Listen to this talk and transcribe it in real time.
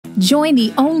Join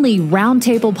the only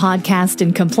roundtable podcast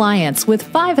in compliance with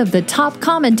 5 of the top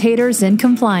commentators in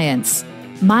compliance.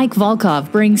 Mike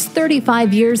Volkov brings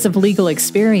 35 years of legal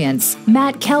experience.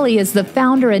 Matt Kelly is the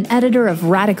founder and editor of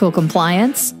Radical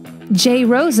Compliance. Jay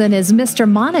Rosen is Mr.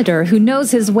 Monitor who knows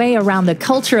his way around the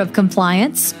culture of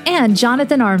compliance. And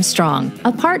Jonathan Armstrong,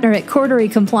 a partner at Cordery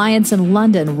Compliance in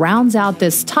London, rounds out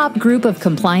this top group of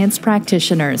compliance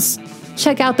practitioners.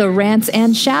 Check out the rants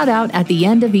and shout out at the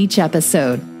end of each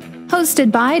episode.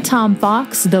 Hosted by Tom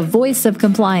Fox, the voice of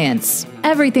compliance.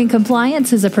 Everything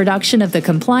Compliance is a production of the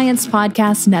Compliance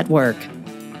Podcast Network.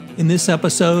 In this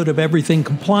episode of Everything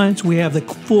Compliance, we have the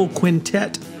full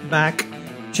quintet back.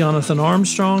 Jonathan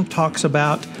Armstrong talks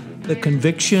about the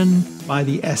conviction by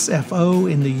the SFO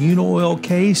in the Unaoil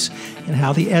case and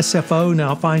how the SFO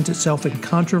now finds itself in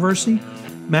controversy.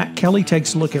 Matt Kelly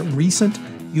takes a look at recent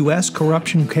U.S.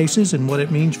 corruption cases and what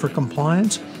it means for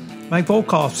compliance. Mike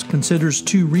Volkov considers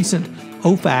 2 recent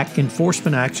OFAC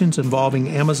enforcement actions involving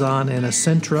Amazon and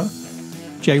Accenture.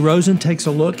 Jay Rosen takes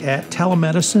a look at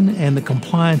telemedicine and the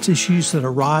compliance issues that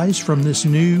arise from this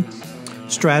new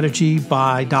strategy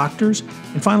by doctors.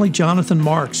 And finally, Jonathan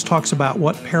Marks talks about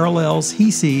what parallels he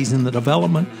sees in the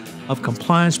development of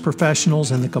compliance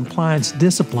professionals and the compliance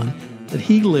discipline that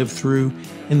he lived through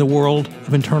in the world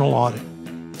of internal audit.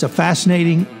 It's a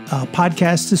fascinating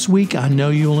podcast this week. I know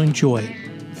you'll enjoy it.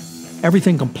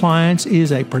 Everything Compliance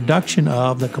is a production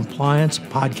of the Compliance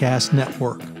Podcast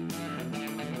Network.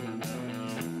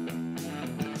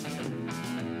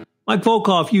 Mike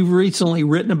Volkov, you've recently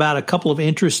written about a couple of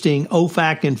interesting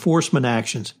OFAC enforcement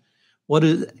actions. What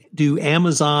do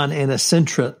Amazon and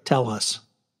Accenture tell us?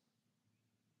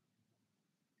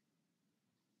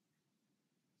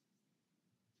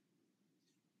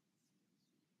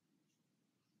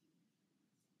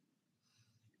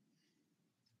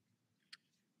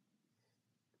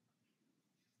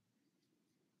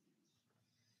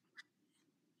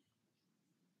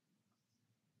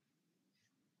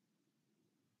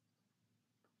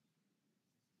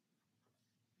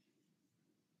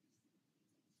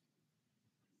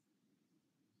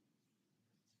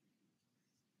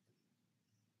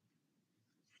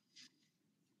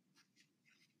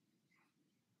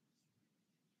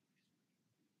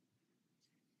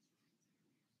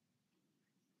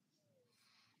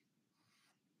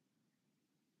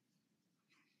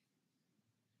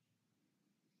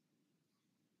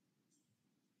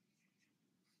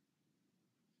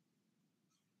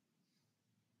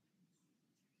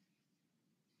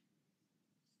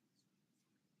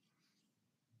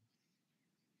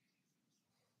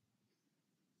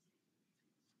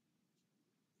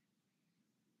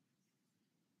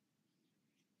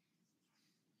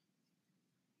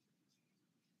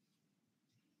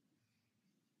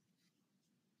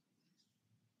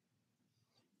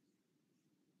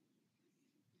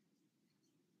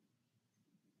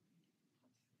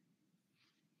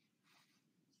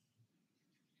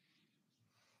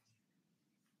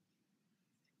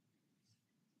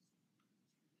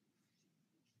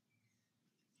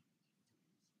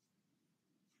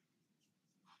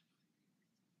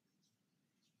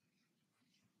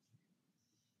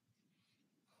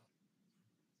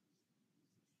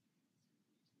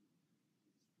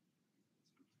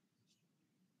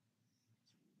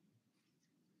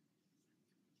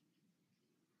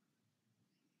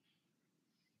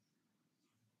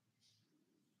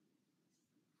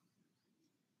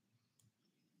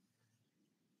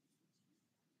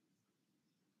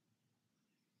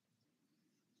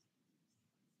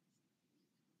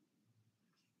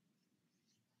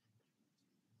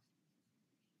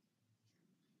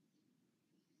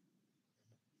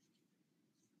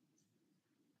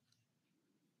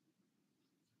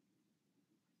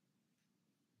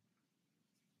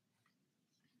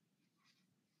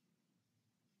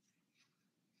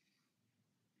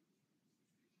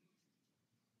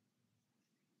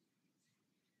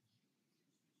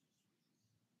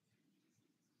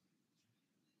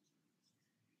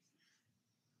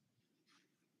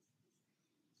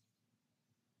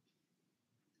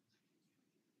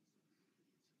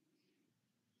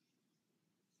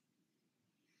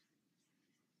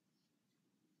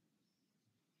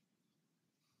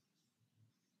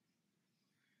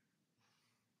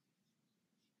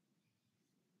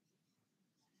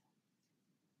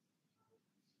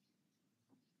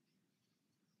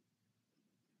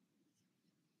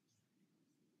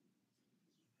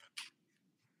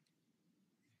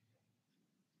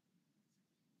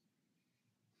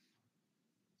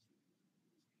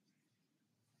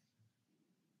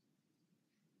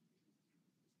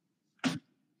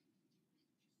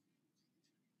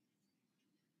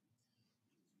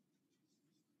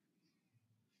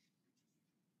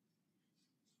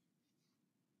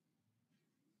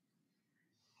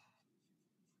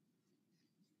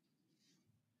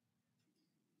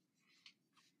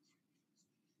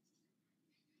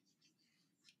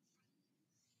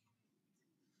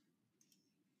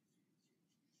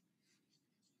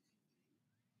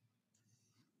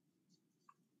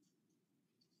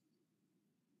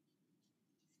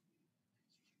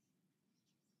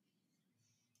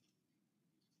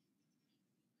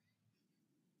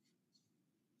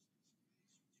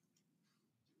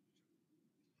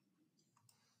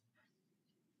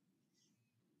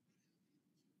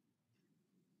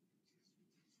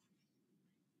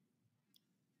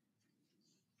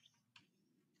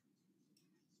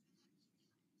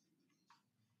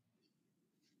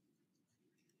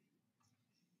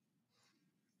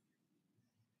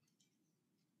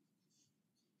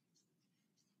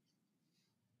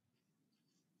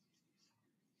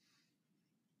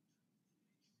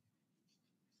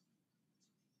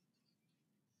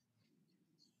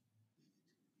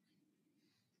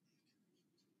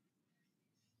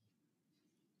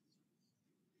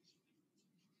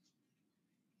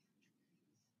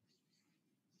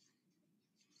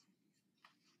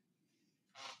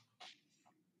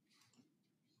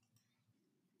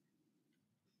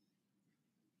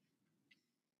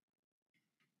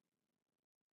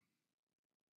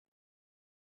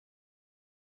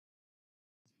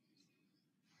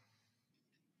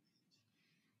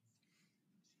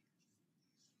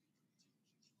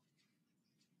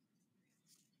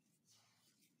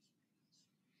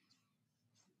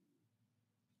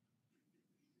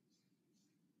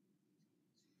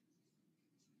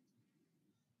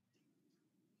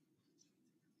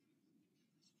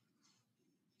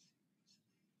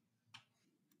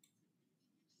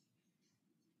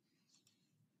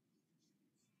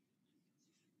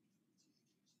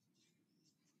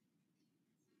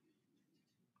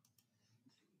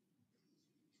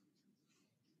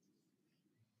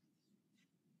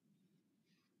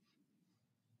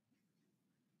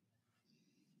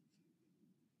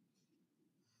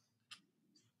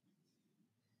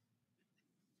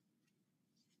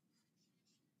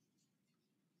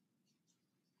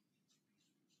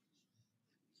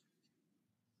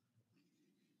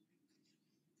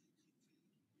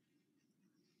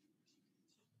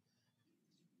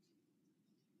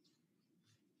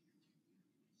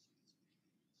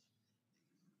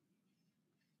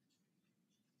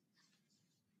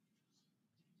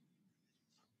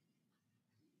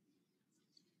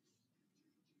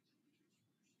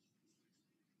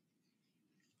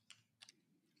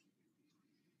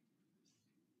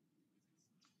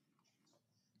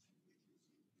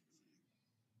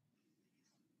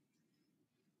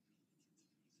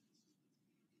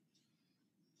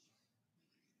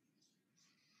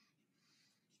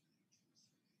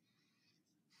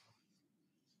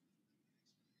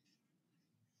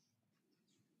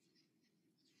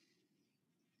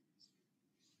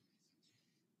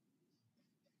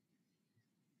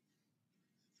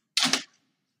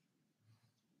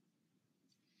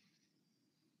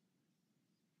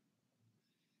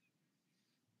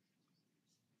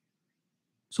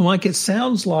 So, Mike, it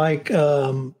sounds like, I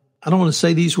don't want to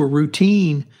say these were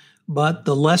routine, but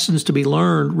the lessons to be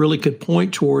learned really could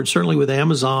point towards, certainly with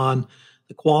Amazon,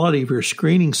 the quality of your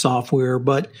screening software.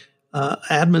 But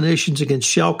admonitions against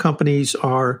shell companies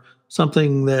are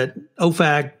something that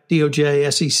OFAC,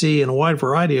 DOJ, SEC, and a wide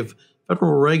variety of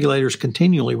federal regulators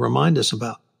continually remind us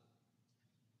about.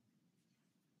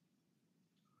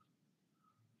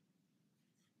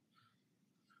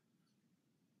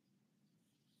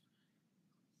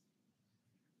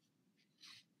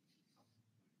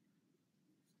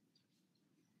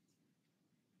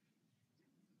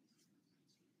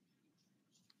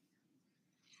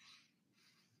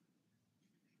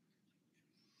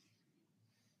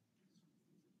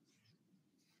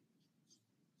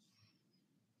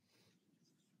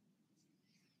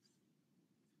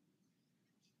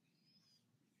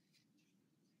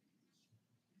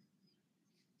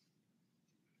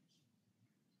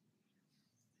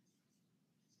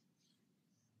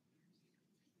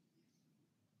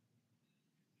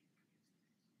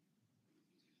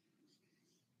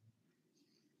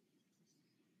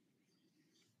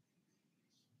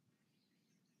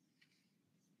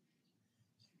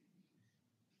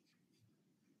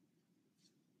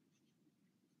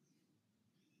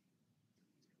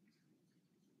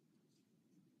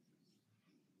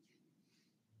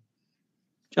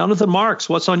 Jonathan Marks,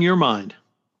 what's on your mind?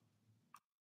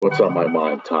 What's on my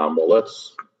mind, Tom? Well,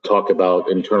 let's talk about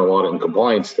internal audit and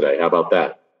compliance today. How about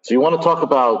that? So you want to talk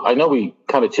about, I know we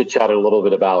kind of chit-chatted a little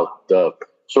bit about the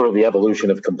sort of the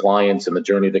evolution of compliance and the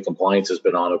journey that compliance has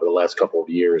been on over the last couple of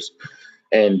years.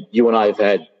 And you and I have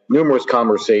had numerous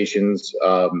conversations.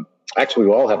 Actually,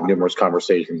 we all have numerous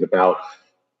conversations about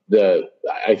the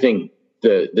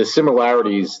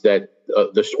similarities that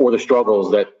the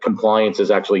struggles that compliance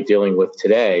is actually dealing with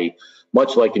today,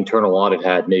 much like internal audit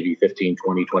had maybe 15,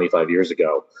 20, 25 years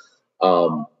ago.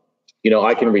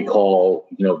 I can recall,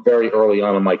 very early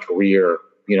on in my career,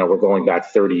 we're going back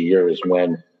 30 years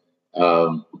when,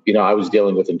 I was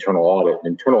dealing with internal audit.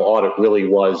 Internal audit really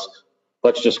was,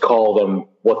 let's just call them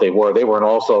what they were. They were an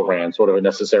also ran, sort of a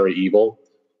necessary evil.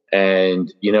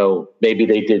 And, maybe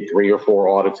they did 3 or 4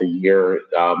 audits a year.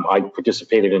 I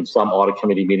participated in some audit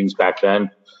committee meetings back then.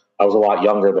 I was a lot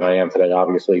younger than I am today,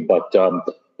 obviously. But,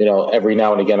 every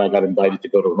now and again, I got invited to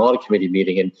go to an audit committee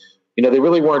meeting. And, they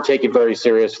really weren't taken very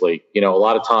seriously. A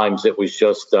lot of times it was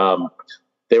just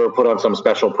they were put on some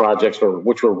special projects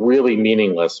which were really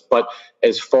meaningless. But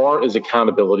as far as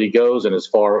accountability goes and as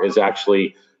far as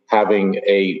actually having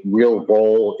a real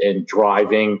role in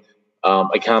driving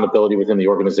accountability within the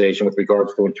organization with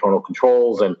regards to internal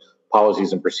controls and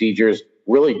policies and procedures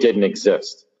really didn't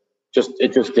exist.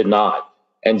 It just did not.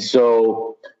 And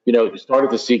so, you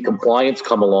started to see compliance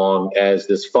come along as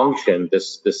this function,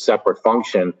 this separate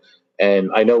function.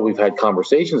 And I know we've had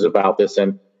conversations about this,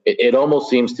 and it almost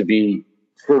seems to be,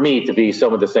 for me, to be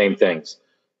some of the same things.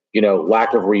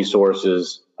 Lack of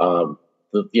resources,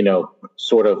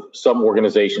 sort of some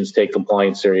organizations take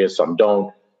compliance serious, some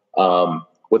don't.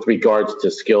 With regards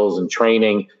to skills and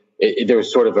training,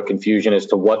 there's sort of a confusion as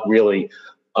to what really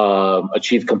a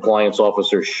chief compliance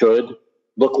officer should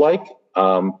look like.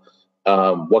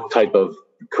 What type of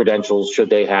credentials should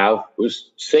they have? It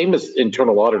was same as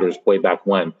internal auditors way back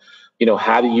when.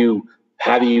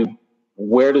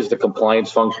 Where does the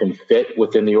compliance function fit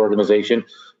within the organization?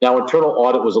 Now, internal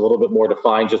audit was a little bit more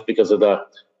defined just because of the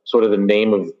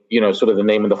name of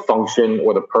the function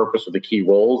or the purpose or the key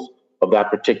roles of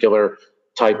that particular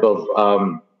type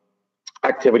of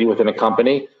activity within a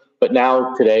company. But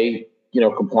now today,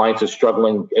 compliance is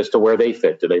struggling as to where they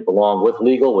fit. Do they belong with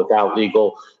legal, without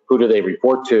legal? Who do they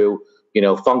report to,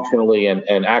 functionally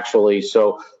and actually?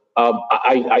 So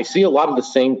I see a lot of the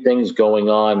same things going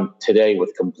on today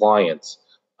with compliance.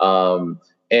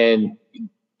 And,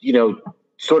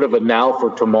 sort of a now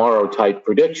for tomorrow type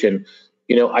prediction.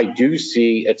 I do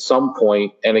see at some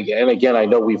point, and again, I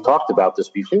know we've talked about this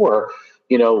before,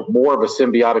 more of a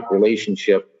symbiotic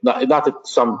relationship, not that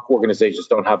some organizations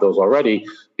don't have those already,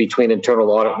 between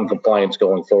internal audit and compliance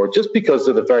going forward, just because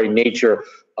of the very nature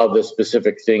of the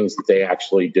specific things that they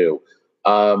actually do.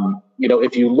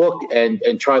 If you look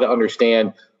and try to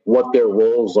understand what their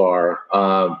roles are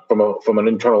from an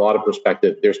internal audit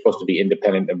perspective, they're supposed to be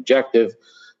independent and objective,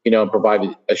 and provide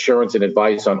assurance and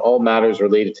advice on all matters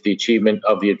related to the achievement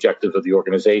of the objectives of the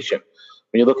organization.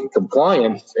 When you look at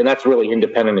compliance, and that's really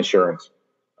independent assurance.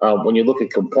 When you look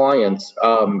at compliance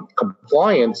a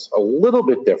little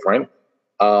bit different,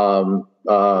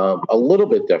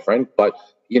 but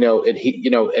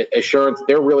assurance,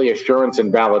 they're really assurance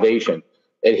and validation,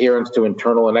 adherence to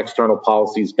internal and external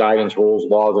policies, guidance, rules,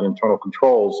 laws, and internal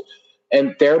controls.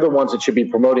 And they're the ones that should be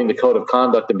promoting the code of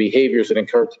conduct and behaviors that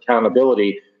encourage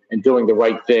accountability and doing the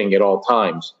right thing at all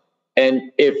times.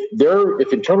 And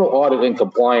if internal audit and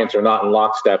compliance are not in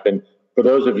lockstep, and for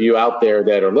those of you out there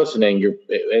that are listening,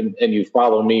 and you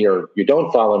follow me or you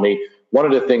don't follow me, one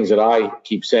of the things that I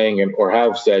keep saying or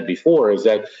have said before is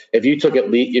that if you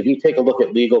take a look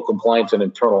at legal compliance and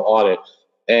internal audit,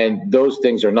 and those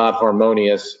things are not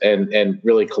harmonious and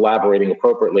really collaborating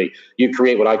appropriately, you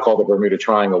create what I call the Bermuda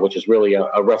Triangle, which is really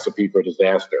a recipe for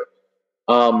disaster.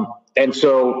 And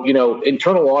so,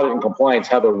 internal audit and compliance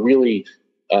have a really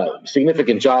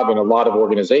significant job in a lot of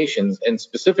organizations, and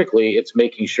specifically, it's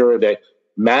making sure that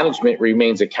management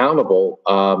remains accountable,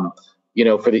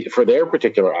 for their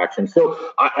particular actions. So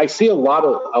I see a lot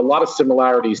of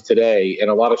similarities today and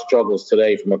a lot of struggles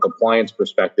today from a compliance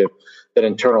perspective that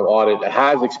internal audit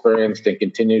has experienced and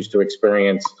continues to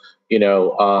experience,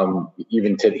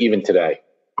 even today.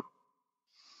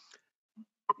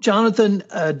 Jonathan,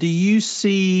 do you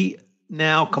see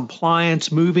now compliance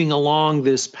moving along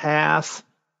this path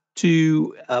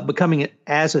to becoming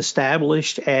as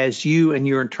established as you and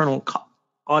your internal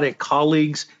audit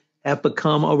colleagues have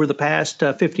become over the past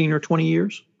 15 or 20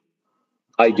 years?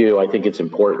 I do. I think it's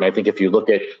important. I think if you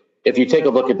take a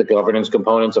look at the governance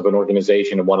components of an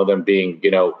organization, and one of them being,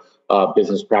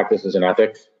 business practices and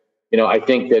ethics, I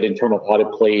think that internal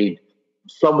audit played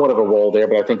somewhat of a role there,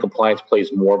 but I think compliance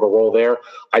plays more of a role there.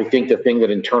 I think the thing that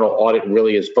internal audit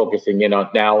really is focusing in on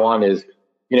now is,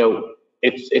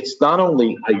 it's not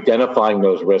only identifying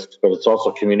those risks, but it's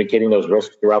also communicating those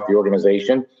risks throughout the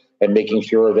organization and making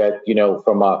sure that,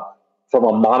 from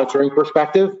a monitoring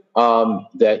perspective,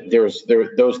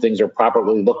 that those things are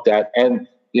properly looked at. And,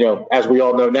 as we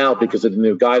all know now, because of the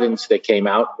new guidance that came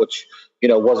out, which,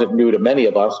 wasn't new to many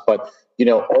of us, but,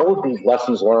 all of these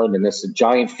lessons learned and this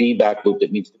giant feedback loop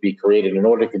that needs to be created in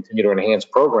order to continue to enhance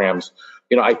programs,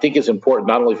 I think is important,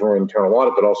 not only from an internal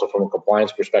audit, but also from a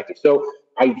compliance perspective. So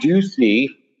I do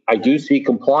see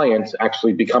compliance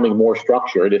actually becoming more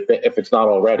structured, if it's not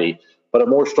already, but a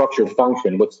more structured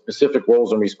function with specific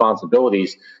roles and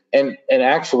responsibilities, and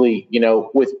actually,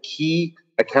 with key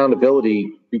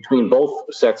accountability between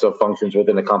both sets of functions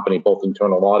within the company, both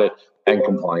internal audit and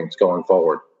compliance going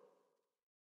forward.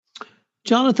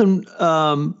 Jonathan,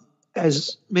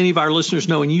 as many of our listeners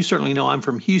know, and you certainly know, I'm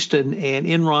from Houston, and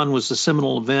Enron was the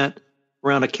seminal event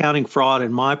around accounting fraud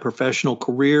in my professional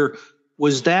career.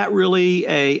 Was that really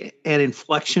an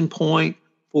inflection point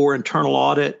for internal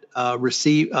audit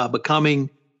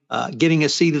getting a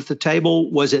seat at the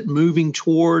table? Was it moving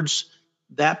towards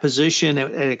that position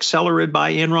and accelerated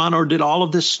by Enron, or did all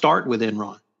of this start with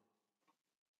Enron?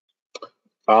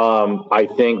 I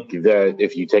think that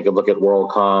if you take a look at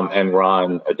WorldCom,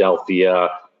 Enron, Adelphia,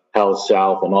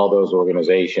 HealthSouth, and all those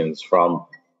organizations from,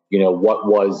 what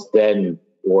was then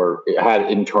or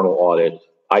had internal audit,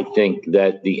 I think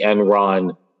that the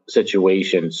Enron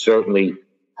situation certainly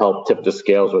helped tip the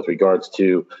scales with regards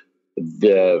to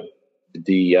the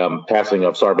passing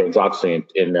of Sarbanes-Oxley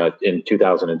in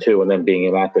 2002 and then being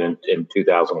enacted in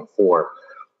 2004.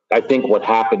 I think what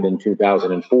happened in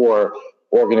 2004,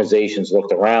 organizations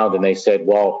looked around and they said,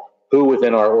 well, who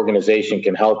within our organization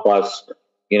can help us,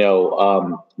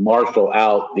 marshal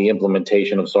out the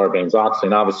implementation of Sarbanes-Oxley?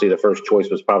 And obviously the first choice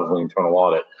was probably internal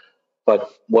audit.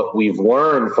 But what we've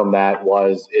learned from that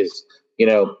is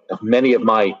many of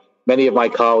my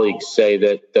colleagues say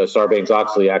that the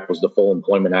Sarbanes-Oxley Act was the full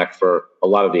employment act for a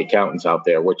lot of the accountants out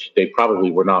there, which they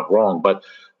probably were not wrong. But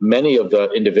many of the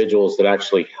individuals that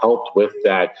actually helped with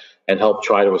that and helped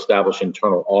try to establish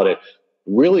internal audit,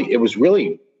 it was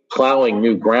really plowing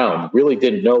new ground, really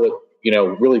didn't know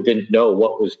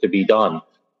what was to be done.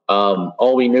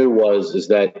 All we knew is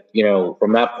that,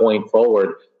 from that point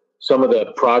forward, some of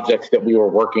the projects that we were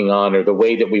working on or the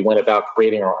way that we went about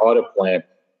creating our audit plan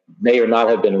may or not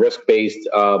have been risk-based,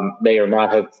 may or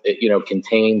not have,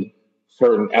 contained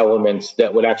certain elements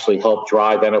that would actually help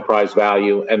drive enterprise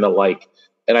value and the like.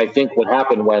 And I think what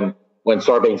happened when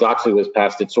Sarbanes-Oxley was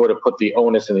passed, it sort of put the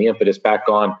onus and the impetus back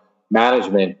on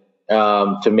management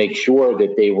to make sure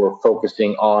that they were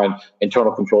focusing on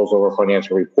internal controls over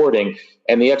financial reporting.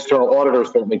 And the external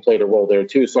auditors certainly played a role there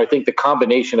too. So I think the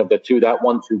combination of the two, that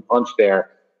 1-2 punch there,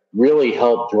 really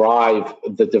helped drive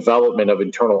the development of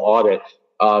internal audit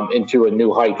into a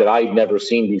new height that I've never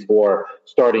seen before,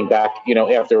 starting back,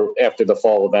 after the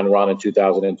fall of Enron in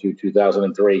 2002,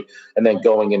 2003, and then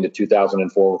going into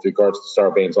 2004 with regards to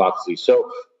Sarbanes-Oxley.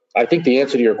 So I think the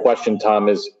answer to your question, Tom,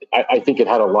 is I think it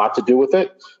had a lot to do with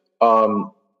it.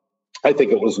 I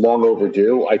think it was long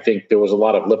overdue. I think there was a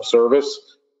lot of lip service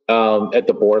at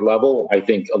the board level. I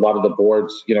think a lot of the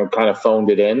boards, kind of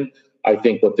phoned it in. I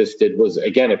think what this did was,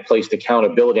 again, it placed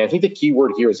accountability. I think the key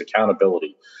word here is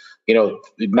accountability.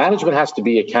 Management has to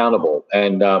be accountable.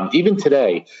 And even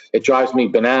today, it drives me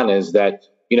bananas that,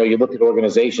 you look at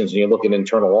organizations and you look at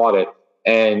internal audit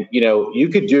and, you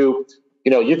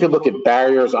could look at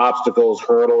barriers, obstacles,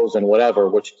 hurdles, and whatever,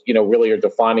 which, really are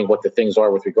defining what the things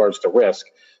are with regards to risk.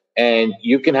 And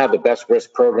you can have the best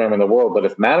risk program in the world, but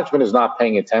if management is not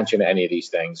paying attention to any of these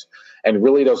things and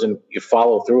really doesn't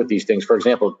follow through with these things, for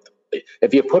example,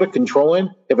 if you put a control in,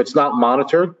 if it's not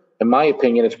monitored, in my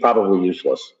opinion, it's probably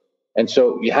useless. And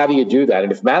so how do you do that?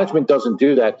 And if management doesn't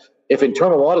do that, if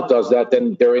internal audit does that,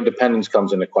 then their independence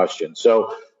comes into question.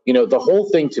 So, the whole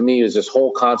thing to me is this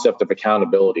whole concept of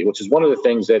accountability, which is one of the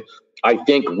things that I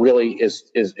think really is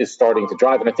starting to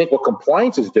drive. And I think what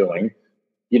compliance is doing,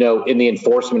 in the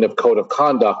enforcement of code of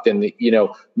conduct and,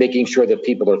 making sure that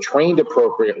people are trained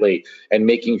appropriately and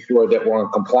making sure that we're in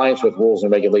compliance with rules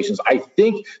and regulations, I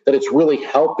think that it's really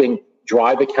helping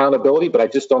drive accountability, but I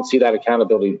just don't see that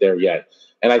accountability there yet.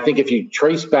 And I think if you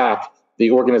trace back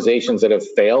the organizations that have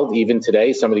failed, even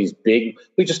today, some of these big,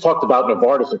 we just talked about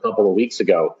Novartis a couple of weeks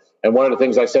ago. And one of the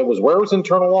things I said was, where was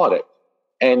internal audit?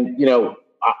 And,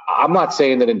 I'm not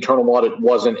saying that internal audit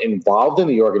wasn't involved in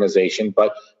the organization,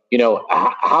 but,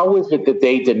 how is it that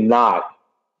they did not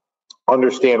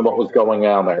understand what was going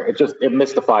on there? It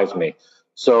mystifies me.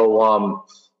 So,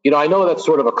 I know that's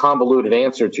sort of a convoluted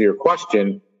answer to your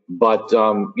question, but,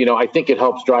 I think it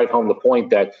helps drive home the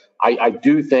point that I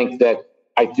do think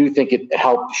it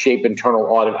helped shape internal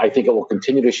audit. I think it will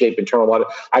continue to shape internal audit.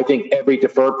 I think every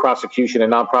deferred prosecution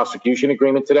and non-prosecution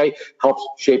agreement today helps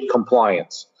shape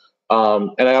compliance.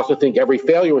 And I also think every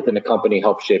failure within the company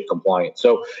helps shape compliance.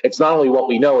 So it's not only what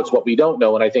we know, it's what we don't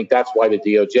know. And I think that's why the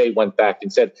DOJ went back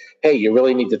and said, hey, you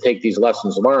really need to take these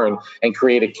lessons learned and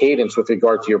create a cadence with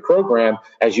regard to your program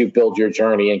as you build your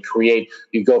journey and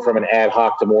you go from an ad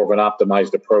hoc to more of an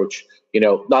optimized approach,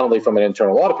 not only from an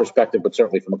internal audit perspective, but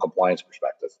certainly from a compliance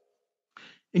perspective.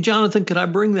 And Jonathan, could I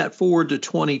bring that forward to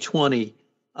 2020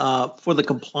 for the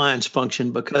compliance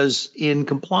function? Because in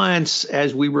compliance,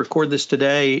 as we record this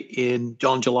today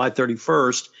on July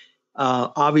 31st,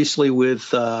 obviously with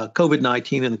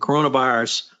COVID-19 and the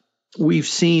coronavirus, we've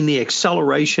seen the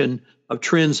acceleration of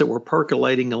trends that were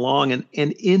percolating along. And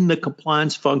in the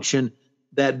compliance function,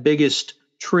 that biggest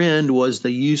trend was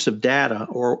the use of data,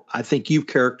 or I think you've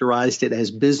characterized it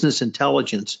as business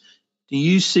intelligence. Do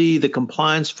you see the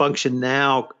compliance function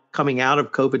now coming out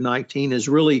of COVID-19 as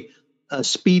really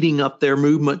speeding up their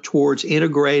movement towards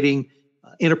integrating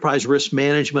enterprise risk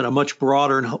management, a much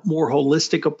broader and more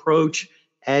holistic approach,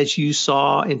 as you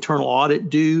saw internal audit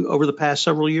do over the past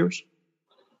several years?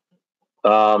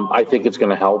 I think it's going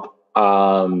to help.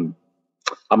 I'm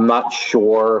not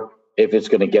sure if it's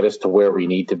going to get us to where we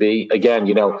need to be. Again,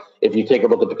 if you take a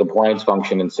look at the compliance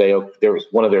function and say, there's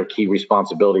one of their key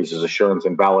responsibilities is assurance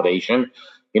and validation.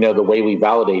 The way we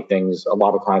validate things a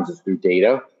lot of times is through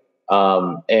data.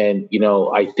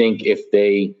 I think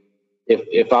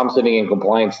if I'm sitting in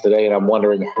compliance today and I'm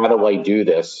wondering, how do I do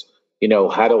this?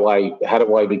 How do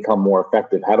I become more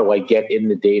effective? How do I get in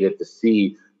the data to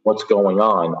see what's going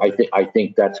on? I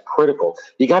think that's critical.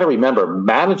 You got to remember,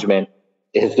 management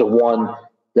is the one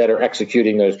that are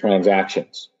executing those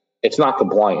transactions. It's not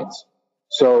compliance.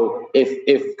 So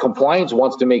if compliance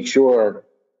wants to make sure,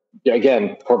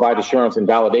 again, provide assurance and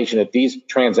validation that these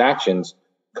transactions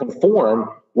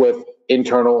conform with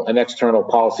internal and external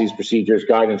policies, procedures,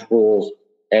 guidance, rules,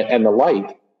 and the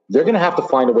like, they're going to have to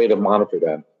find a way to monitor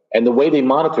them. And the way they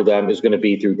monitor them is going to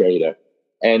be through data.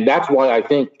 And that's why I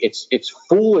think it's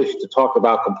foolish to talk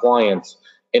about compliance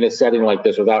in a setting like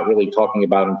this without really talking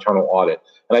about internal audit.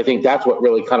 And I think that's what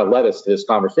really kind of led us to this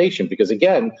conversation. Because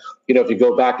again, if you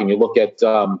go back and you look at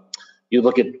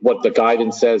what the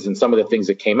guidance says and some of the things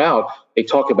that came out, they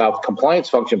talk about compliance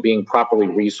function being properly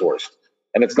resourced.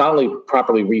 And it's not only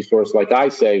properly resourced, like I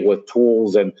say, with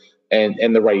tools and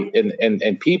the right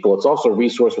and people, it's also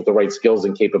resourced with the right skills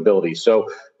and capabilities. So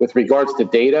with regards to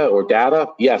data,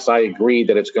 yes, I agree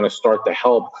that it's going to start to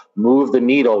help move the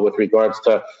needle with regards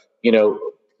to,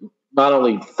 not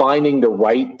only finding the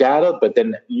right data, but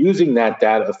then using that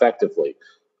data effectively.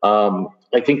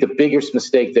 I think the biggest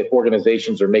mistake that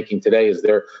organizations are making today is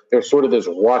they're sort of this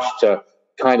rush to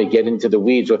kind of get into the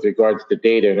weeds with regards to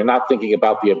data. And they're not thinking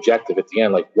about the objective at the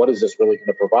end, like, what is this really going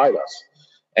to provide us?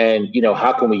 And,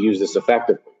 how can we use this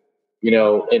effectively?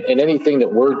 In anything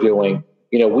that we're doing,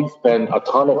 we spend a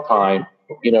ton of time,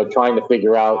 trying to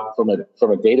figure out from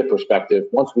a data perspective,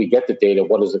 once we get the data,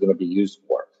 what is it going to be used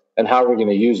for? And how are we going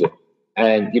to use it?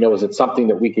 And, is it something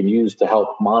that we can use to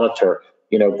help monitor,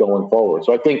 going forward.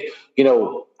 So I think,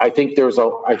 there's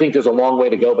a long way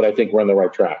to go, but I think we're on the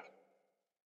right track.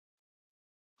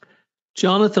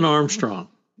 Jonathan Armstrong,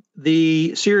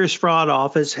 the Serious Fraud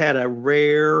Office had a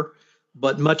rare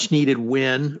but much needed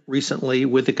win recently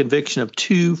with the conviction of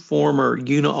 2 former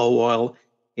Unaoil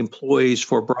employees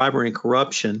for bribery and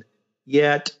corruption.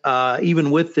 Yet,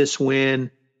 even with this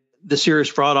win, the Serious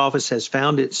Fraud Office has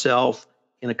found itself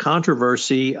in a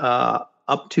controversy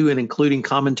up to and including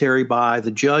commentary by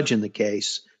the judge in the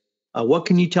case. What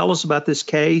can you tell us about this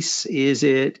case? Is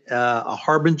it a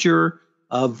harbinger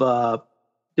of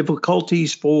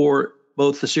difficulties for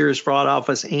both the Serious Fraud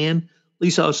Office and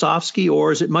Lisa Osofsky,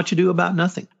 or is it much ado about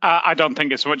nothing? I don't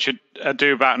think it's much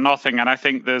ado about nothing. And I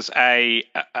think there's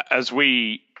as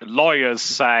we lawyers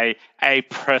say, a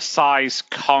precise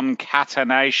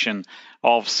concatenation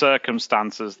of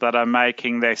circumstances that are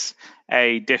making this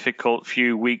a difficult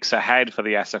few weeks ahead for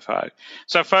the SFO.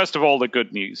 So first of all, the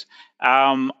good news.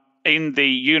 In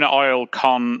the Unaoil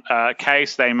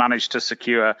case, they managed to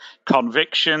secure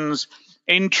convictions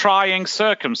in trying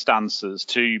circumstances.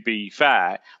 To be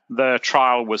fair, the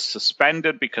trial was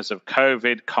suspended because of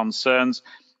COVID concerns,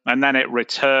 and then it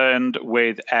returned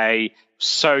with a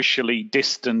socially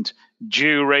distant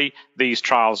jury. These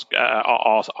trials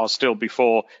are still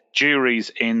before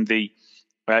juries in the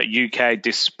UK,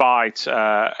 despite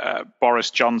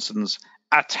Boris Johnson's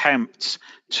attempts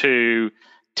to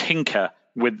tinker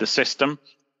with the system.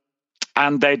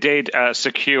 And they did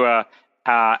secure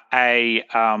a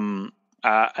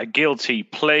guilty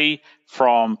plea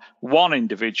from one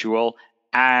individual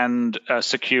and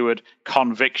secured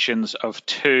convictions of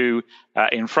 2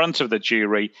 in front of the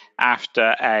jury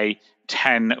after a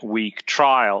 10-week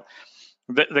trial.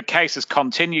 The case has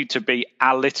continued to be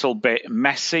a little bit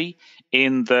messy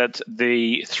in that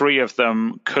the 3 of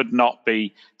them could not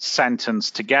be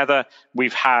sentenced together.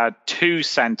 We've had 2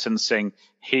 sentencing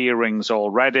hearings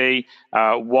already.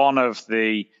 One of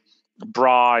the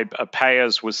bribe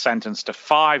payers was sentenced to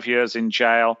 5 years in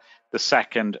jail, the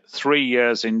second 3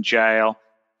 years in jail.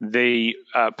 The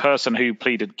person who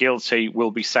pleaded guilty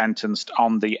will be sentenced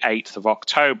on the 8th of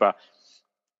October.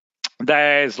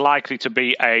 There's likely to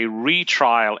be a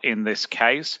retrial in this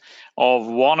case of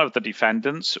one of the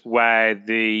defendants where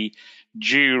the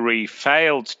jury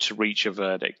failed to reach a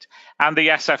verdict. And the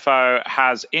SFO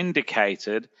has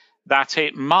indicated that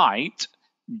it might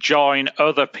join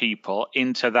other people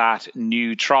into that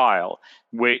new trial,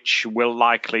 which will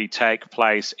likely take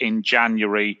place in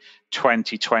January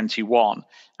 2021.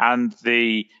 And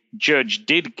the judge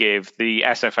did give the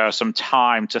SFO some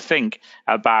time to think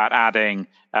about adding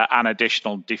an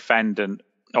additional defendant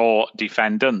or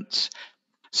defendants.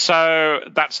 So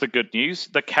that's the good news.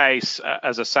 The case,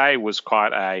 as I say, was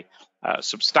quite a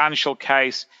substantial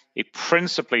case. It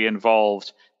principally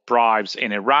involved bribes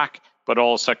in Iraq, but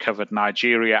also covered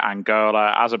Nigeria,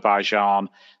 Angola, Azerbaijan,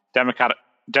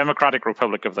 Democratic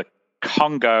Republic of the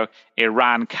Congo,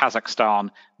 Iran,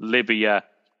 Kazakhstan, Libya,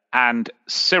 and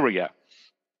Syria.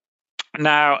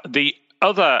 Now, the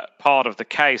other part of the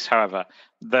case, however,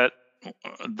 that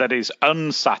is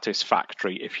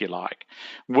unsatisfactory, if you like,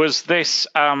 was this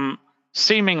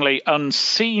seemingly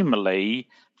unseemly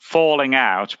falling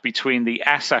out between the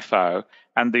SFO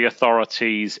and the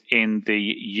authorities in the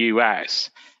US.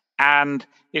 And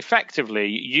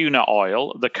effectively,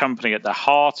 Unaoil, the company at the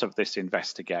heart of this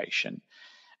investigation,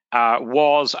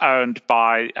 was owned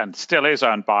by, and still is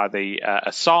owned by, the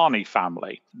Asani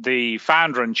family. The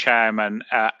founder and chairman,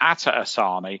 Atta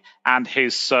Asani, and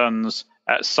his sons,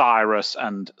 Cyrus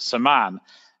and Saman.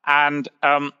 And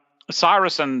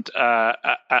Cyrus and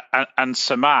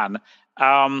Saman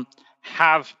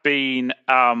have been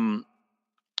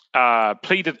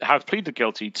pleaded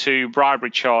guilty to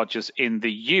bribery charges in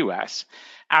the US,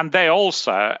 and they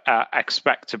also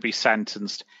expect to be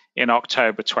sentenced in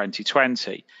October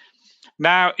 2020.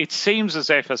 Now, it seems as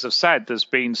if, as I've said, there's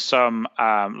been some,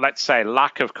 let's say,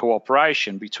 lack of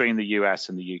cooperation between the US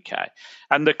and the UK.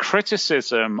 And the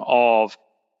criticism of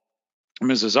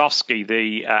Ms. Osofsky,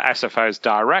 the SFO's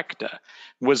director,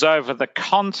 was over the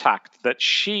contact that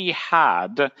she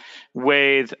had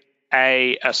with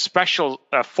a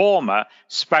former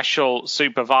special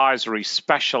supervisory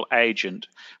special agent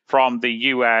from the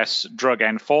US Drug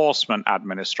Enforcement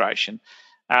Administration,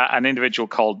 an individual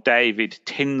called David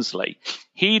Tinsley.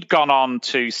 He'd gone on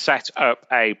to set up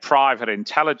a private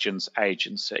intelligence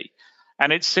agency,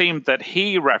 and it seemed that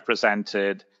he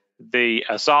represented the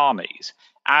Asanis,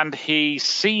 and he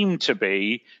seemed to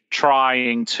be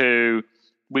trying to,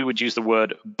 we would use the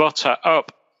word, butter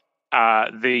up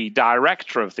the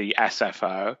director of the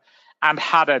SFO, and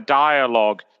had a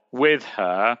dialogue with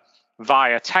her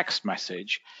via text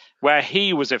message, where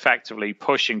he was effectively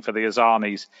pushing for the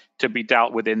Azanis to be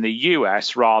dealt with in the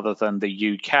US rather than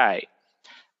the UK.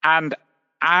 And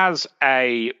as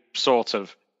a sort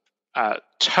of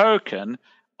token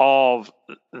of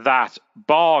that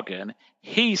bargain,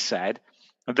 he said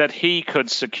that he could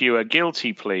secure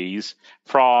guilty pleas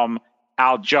from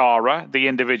Al-Jara, the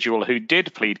individual who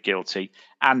did plead guilty,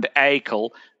 and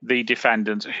Akel, the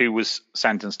defendant who was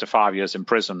sentenced to 5 years in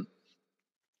prison.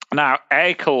 Now,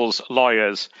 Akel's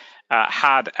lawyers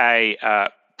had a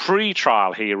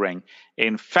pre-trial hearing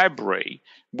in February,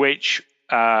 which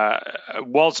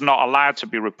was not allowed to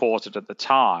be reported at the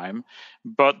time,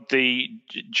 but the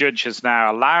judge has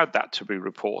now allowed that to be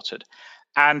reported.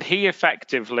 And he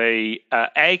effectively,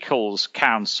 Akel's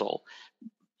counsel,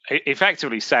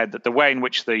 effectively said that the way in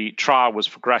which the trial was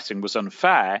progressing was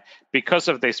unfair because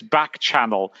of this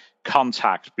back-channel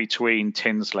contact between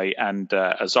Tinsley and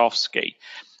Osofsky.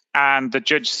 And the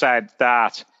judge said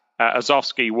that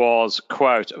Osofsky was,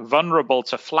 quote, vulnerable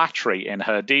to flattery in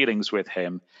her dealings with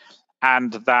him,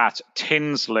 and that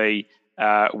Tinsley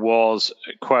was,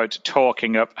 quote,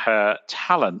 talking up her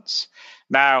talents.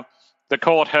 Now, the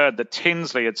court heard that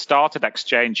Tinsley had started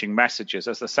exchanging messages,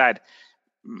 as I said,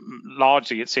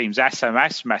 largely, it seems,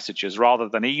 SMS messages rather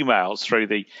than emails through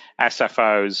the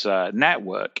SFO's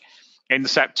network in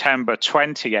September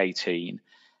 2018.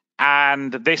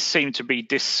 And this seemed to be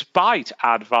despite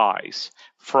advice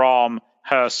from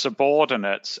her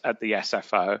subordinates at the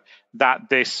SFO that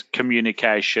this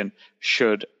communication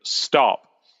should stop.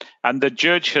 And the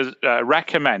judge has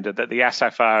recommended that the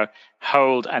SFO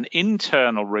hold an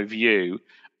internal review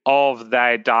of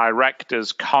their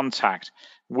director's contact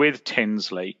with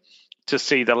Tinsley to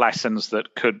see the lessons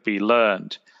that could be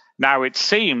learned. Now, it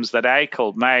seems that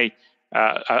Akel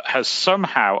has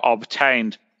somehow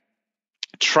obtained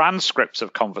transcripts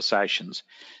of conversations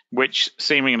which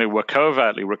seemingly were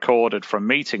covertly recorded from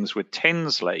meetings with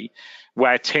Tinsley,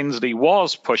 where Tinsley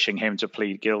was pushing him to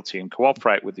plead guilty and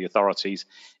cooperate with the authorities,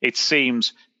 it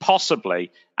seems possibly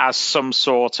as some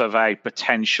sort of a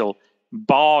potential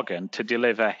bargain to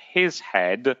deliver his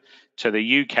head to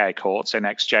the UK courts in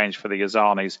exchange for the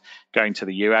Azanis going to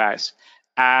the US.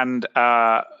 And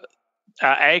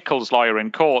Akel's lawyer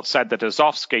in court said that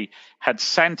Osofsky had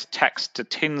sent text to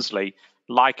Tinsley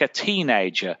like a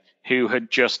teenager who had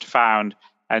just found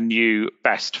a new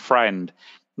best friend.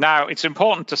 Now, it's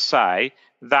important to say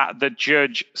that the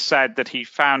judge said that he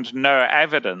found no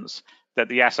evidence that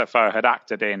the SFO had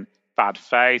acted in bad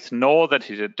faith, nor that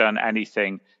it had done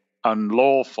anything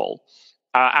unlawful.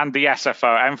 And the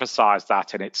SFO emphasized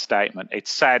that in its statement. It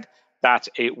said that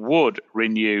it would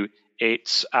renew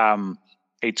its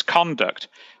conduct.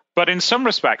 But in some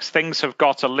respects, things have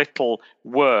got a little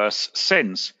worse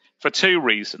since, for two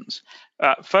reasons.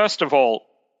 First of all,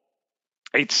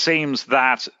 it seems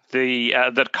that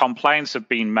that complaints have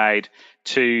been made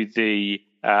to the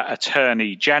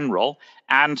Attorney General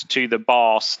and to the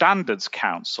Bar Standards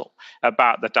Council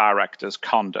about the director's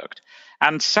conduct.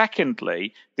 And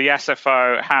secondly, the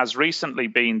SFO has recently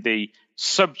been the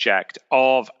subject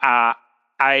of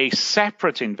a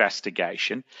separate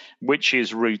investigation, which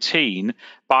is routine,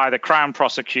 by the Crown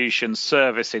Prosecution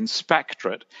Service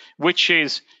Inspectorate, which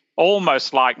is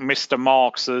almost like Mr.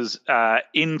 Marks's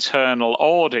internal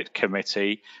audit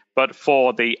committee, but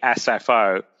for the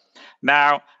SFO.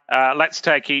 Now, let's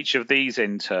take each of these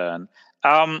in turn.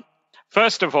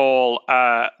 First of all,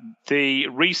 the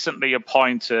recently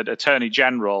appointed Attorney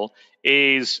General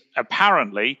is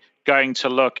apparently going to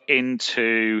look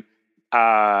into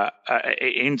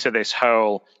this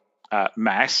whole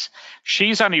mess.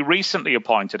 She's only recently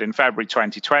appointed in February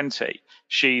 2020.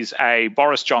 She's a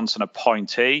Boris Johnson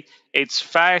appointee. It's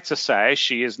fair to say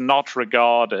she is not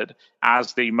regarded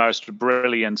as the most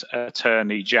brilliant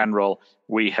Attorney General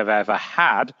we have ever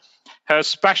had. Her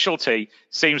specialty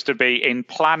seems to be in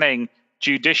planning,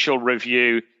 judicial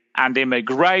review, and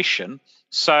immigration,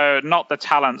 so not the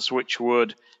talents which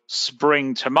would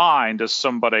spring to mind as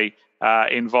somebody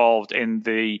involved in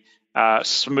the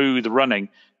smooth running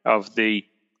of the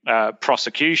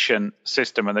prosecution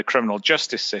system and the criminal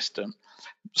justice system.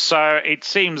 So it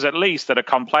seems at least that a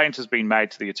complaint has been made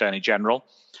to the Attorney General,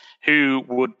 who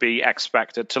would be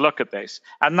expected to look at this.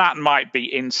 And that might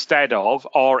be instead of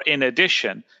or in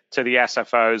addition to the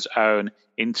SFO's own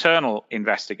internal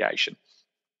investigation.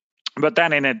 But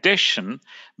then in addition,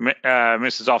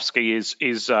 Mrs.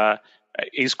 Osofsky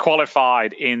is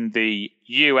qualified in the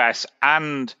US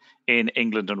and in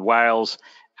England and Wales.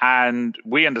 And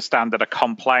we understand that a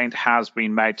complaint has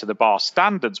been made to the Bar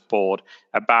Standards Board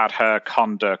about her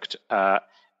conduct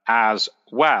as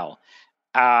well.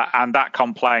 and that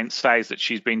complaint says that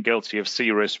she's been guilty of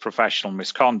serious professional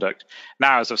misconduct.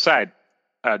 Now, as I've said,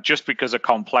 just because a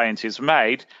complaint is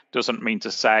made doesn't mean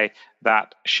to say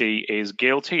that she is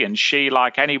guilty, and she,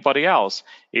 like anybody else,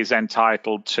 is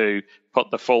entitled to put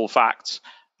the full facts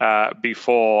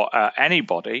before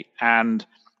anybody and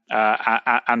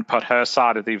put her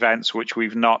side of the events, which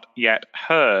we've not yet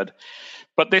heard.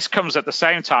 But this comes at the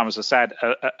same time, as I said,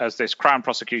 as this Crown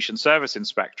Prosecution Service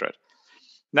Inspectorate.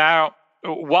 Now,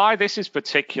 why this is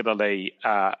particularly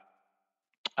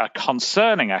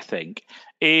concerning, I think,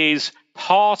 is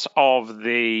part of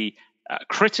the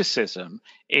criticism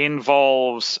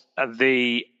involves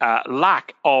the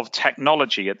lack of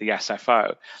technology at the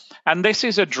SFO. And this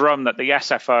is a drum that the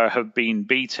SFO have been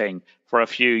beating for a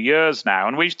few years now.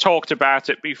 And we've talked about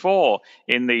it before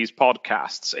in these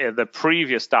podcasts. The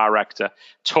previous director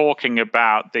talking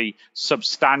about the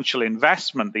substantial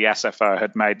investment the SFO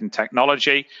had made in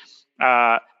technology.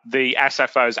 The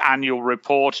SFO's annual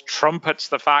report trumpets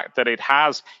the fact that it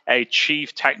has a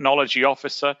chief technology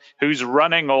officer who's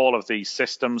running all of these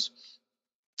systems.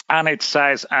 And it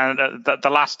says, and the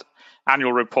last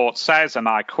annual report says, and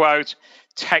I quote,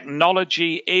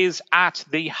 "Technology is at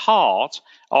the heart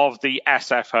of the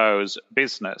SFO's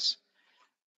business."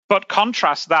 But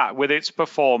contrast that with its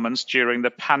performance during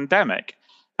the pandemic.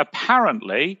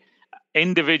 Apparently,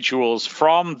 individuals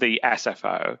from the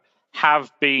SFO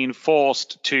have been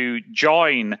forced to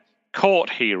join court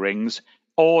hearings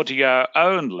audio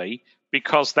only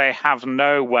because they have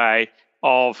no way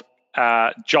of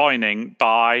joining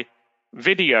by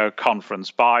video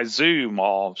conference, by Zoom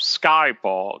or Skype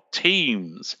or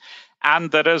Teams,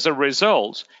 and that as a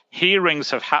result,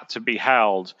 hearings have had to be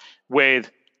held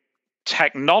with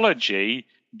technology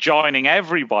joining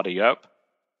everybody up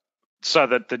so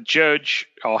that the judge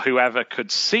or whoever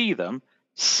could see them,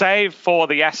 save for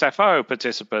the SFO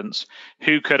participants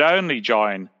who could only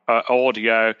join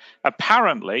audio,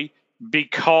 apparently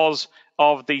because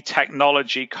of the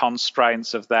technology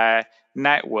constraints of their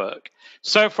network.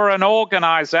 So for an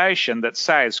organization that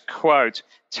says, quote,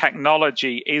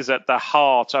 "Technology is at the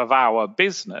heart of our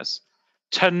business,"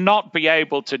 to not be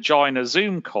able to join a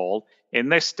Zoom call in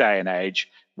this day and age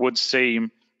would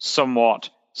seem somewhat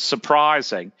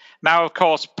surprising. Now, of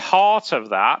course, part of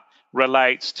that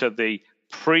relates to the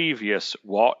previous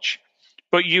watch,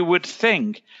 but you would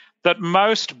think that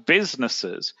most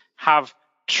businesses have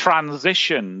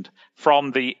transitioned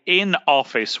from the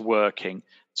in-office working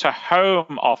to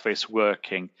home office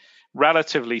working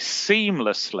relatively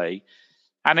seamlessly,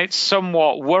 and it's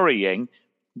somewhat worrying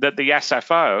that the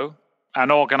SFO,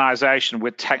 an organization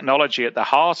with technology at the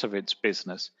heart of its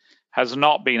business, has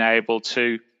not been able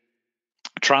to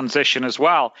transition as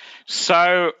well.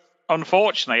 So,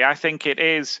 unfortunately, I think it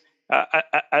is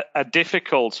a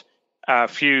difficult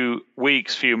few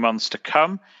weeks, few months to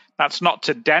come. That's not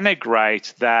to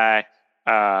denigrate their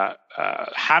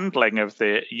handling of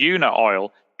the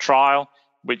Unaoil trial,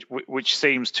 which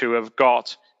seems to have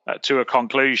got to a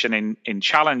conclusion in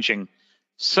challenging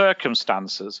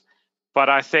circumstances. But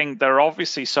I think there are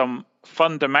obviously some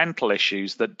fundamental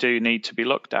issues that do need to be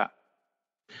looked at.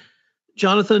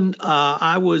 Jonathan,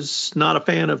 I was not a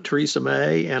fan of Theresa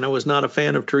May, and I was not a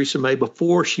fan of Theresa May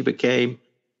before she became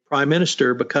prime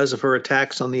minister because of her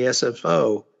attacks on the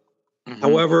SFO. Mm-hmm.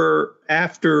 However,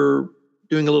 after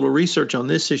doing a little research on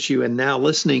this issue and now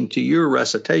listening to your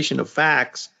recitation of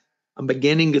facts, I'm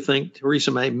beginning to think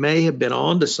Theresa May have been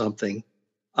onto something.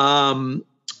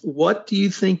 What do you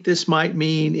think this might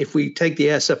mean if we take the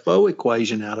SFO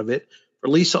equation out of it for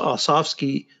Lisa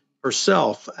Osofsky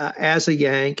herself, as a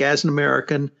Yank, as an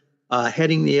American,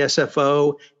 heading the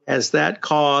SFO? Has that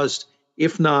caused,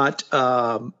 if not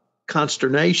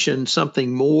consternation,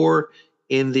 something more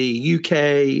in the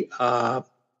UK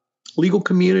legal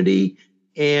community?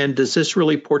 And does this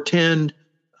really portend,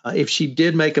 if she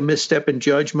did make a misstep in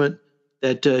judgment,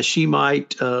 that she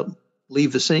might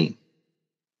leave the scene?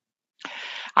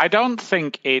 I don't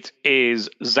think it is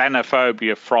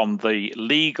xenophobia from the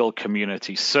legal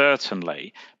community,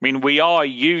 certainly. I mean, we are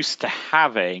used to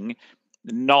having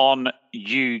non-UK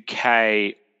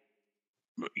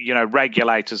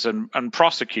regulators and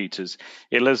prosecutors.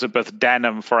 Elizabeth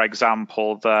Denham, for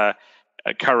example, the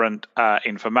current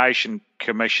information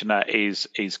commissioner, is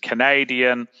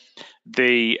Canadian.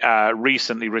 The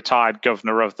recently retired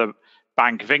governor of the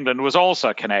Bank of England was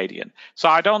also Canadian. So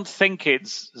I don't think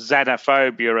it's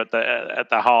xenophobia at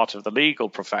the heart of the legal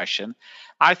profession.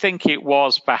 I think it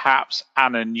was perhaps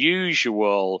an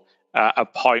unusual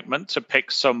appointment to pick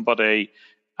somebody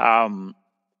whose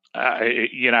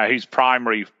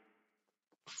primary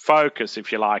focus,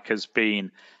 if you like, has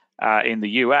been in the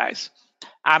US.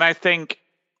 And I think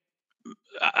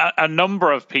a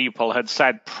number of people had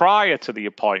said prior to the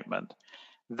appointment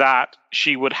that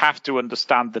she would have to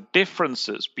understand the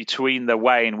differences between the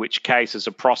way in which cases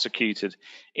are prosecuted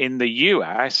in the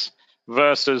US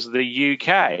versus the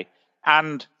UK,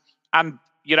 and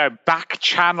back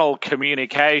channel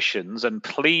communications and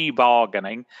plea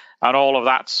bargaining and all of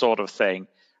that sort of thing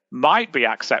might be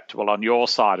acceptable on your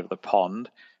side of the pond,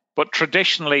 but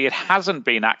traditionally it hasn't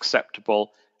been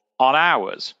acceptable on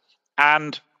ours.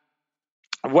 And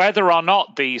whether or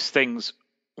not these things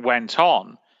went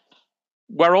on,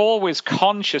 we're always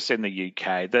conscious in the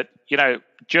UK that,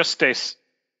 justice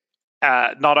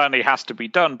not only has to be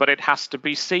done, but it has to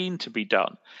be seen to be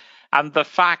done. And the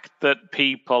fact that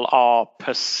people are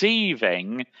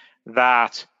perceiving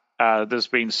that there's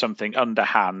been something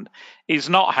underhand is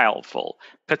not helpful,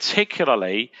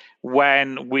 particularly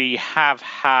when we have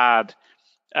had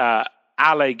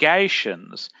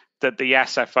allegations that the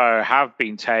SFO have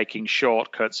been taking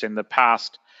shortcuts in the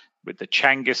past, with the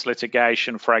Cengiz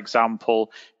litigation, for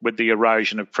example, with the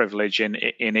erosion of privilege in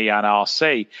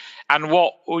ENRC. And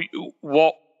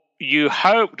what you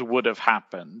hoped would have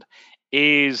happened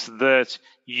is that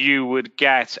you would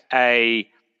get a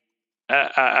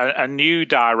new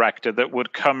director that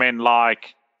would come in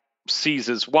like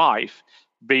Caesar's wife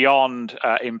beyond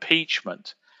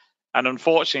impeachment. And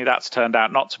unfortunately, that's turned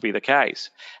out not to be the case.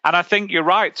 And I think you're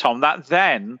right, Tom, that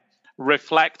then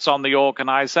reflects on the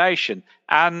organization.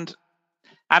 And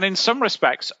in some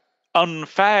respects,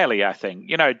 unfairly, I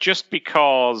think, just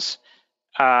because,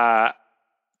 I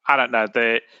don't know,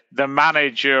 the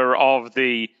manager of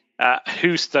the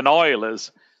Houston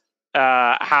Oilers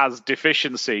has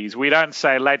deficiencies, we don't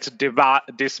say let's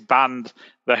disband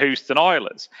the Houston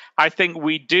Oilers. I think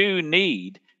we do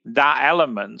need that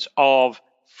element of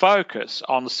focus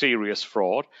on serious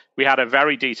fraud. We had a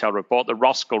very detailed report, the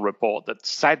Roskell report, that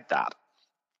said that.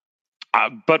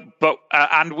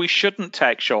 And we shouldn't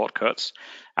take shortcuts,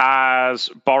 as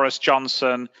Boris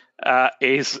Johnson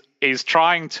is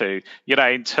trying to,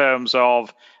 in terms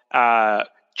of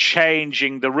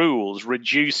changing the rules,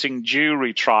 reducing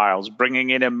jury trials,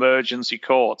 bringing in emergency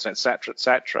courts, etc.,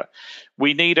 etc.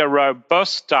 We need a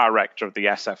robust director of the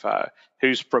SFO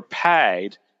who's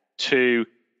prepared to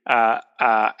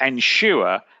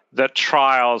ensure that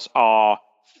trials are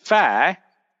fair,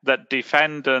 that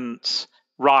defendants'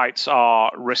 rights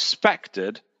are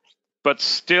respected, but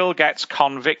still gets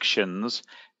convictions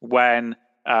when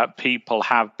people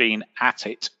have been at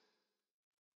it.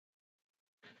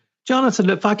 Jonathan,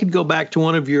 if I could go back to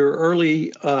one of your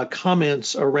early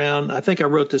comments around, I think I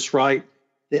wrote this right,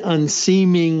 the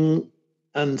unseeming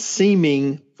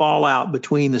fallout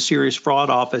between the Serious Fraud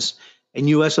Office and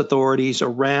U.S. authorities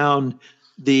around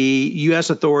the U.S.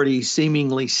 authorities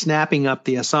seemingly snapping up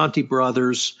the Assange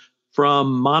brothers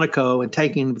from Monaco and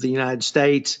taking them to the United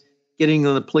States, getting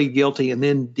them to plead guilty, and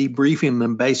then debriefing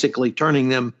them, basically turning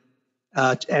them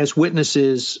as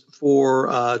witnesses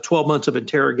for 12 months of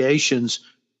interrogations,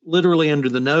 literally under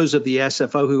the nose of the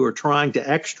SFO who are trying to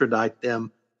extradite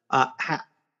them.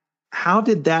 How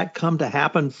did that come to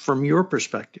happen from your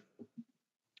perspective?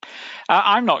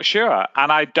 I'm not sure,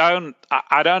 and I don't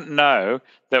know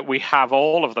that we have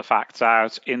all of the facts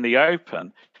out in the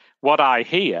open. What I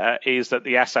hear is that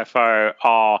the SFO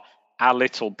are a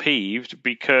little peeved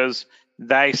because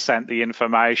they sent the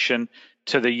information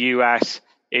to the US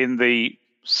in the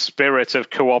spirit of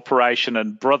cooperation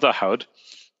and brotherhood,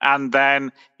 and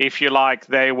then, if you like,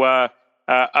 they were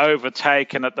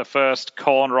overtaken at the first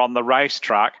corner on the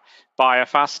racetrack by a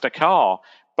faster car.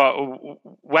 But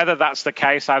whether that's the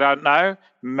case, I don't know.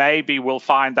 Maybe we'll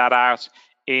find that out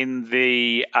in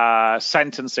the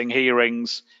sentencing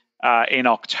hearings in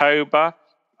October.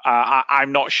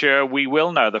 I'm not sure we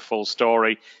will know the full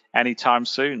story anytime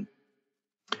soon.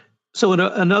 So in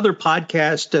another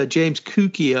podcast, James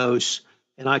Koukios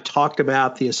and I talked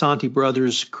about the Assange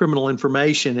brothers' criminal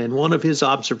information, and one of his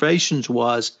observations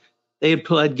was they had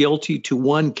pled guilty to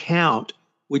one count,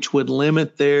 which would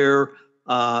limit their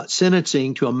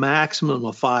sentencing to a maximum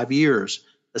of 5 years,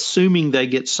 assuming they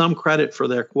get some credit for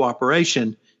their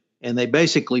cooperation, and they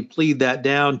basically plead that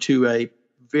down to a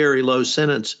very low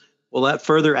sentence. Will that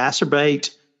further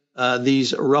acerbate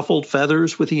these ruffled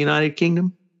feathers with the United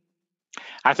Kingdom?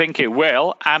 I think it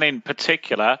will, and in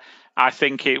particular, I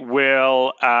think it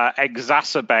will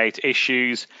exacerbate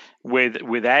issues with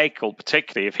Akel,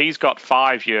 particularly if he's got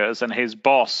 5 years and his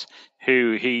boss,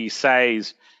 who he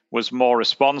says was more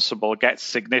responsible, gets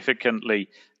significantly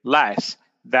less.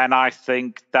 Then I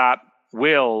think that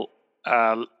will,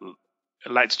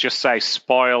 let's just say,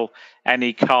 spoil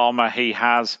any karma he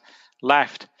has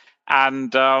left.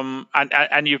 and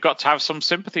you've got to have some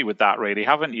sympathy with that, really,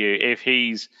 haven't you? If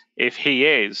he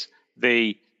is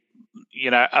the,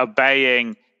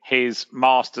 obeying his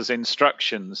master's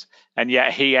instructions, and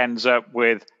yet he ends up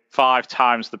with 5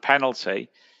 times the penalty,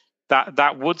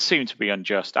 that would seem to be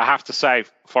unjust. I have to say,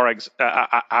 for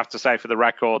the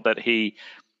record, that he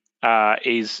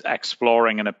is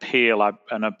exploring an appeal,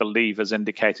 and I believe has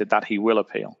indicated that he will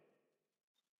appeal.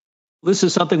 This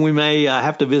is something we may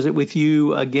have to visit with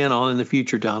you again on in the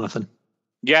future, Jonathan.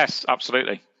 Yes,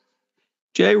 absolutely.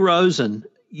 Jay Rosen,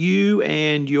 you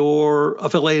and your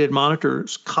affiliated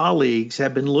monitors colleagues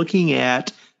have been looking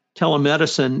at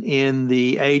telemedicine in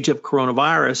the age of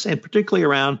coronavirus, and particularly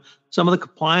around some of the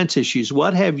compliance issues.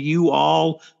 What have you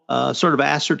all sort of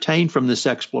ascertained from this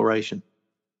exploration?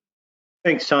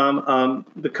 Thanks, Tom.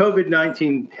 The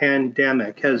COVID-19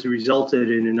 pandemic has resulted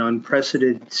in an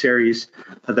unprecedented series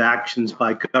of actions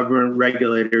by government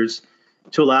regulators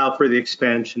to allow for the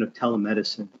expansion of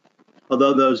telemedicine.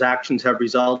 Although those actions have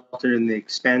resulted in the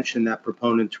expansion that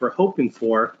proponents were hoping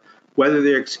for, whether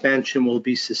their expansion will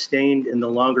be sustained in the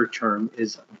longer term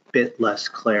is a bit less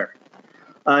clear.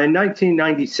 In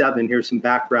 1997, here's some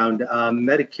background,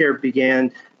 Medicare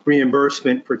began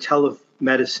reimbursement for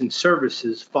telemedicine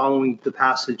services following the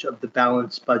passage of the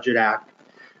Balanced Budget Act,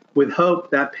 with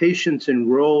hope that patients in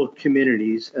rural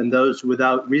communities and those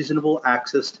without reasonable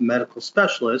access to medical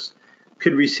specialists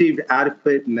could receive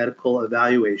adequate medical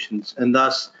evaluations and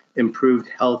thus improved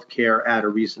health care at a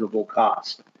reasonable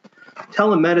cost.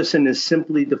 Telemedicine is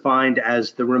simply defined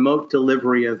as the remote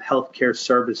delivery of healthcare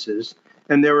services,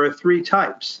 and there are 3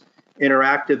 types: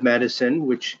 interactive medicine,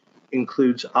 which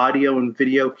includes audio and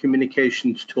video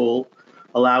communications tool,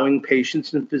 allowing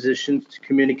patients and physicians to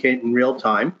communicate in real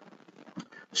time;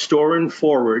 store and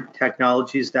forward,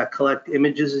 technologies that collect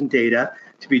images and data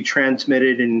to be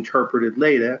transmitted and interpreted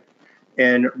later;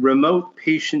 and remote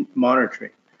patient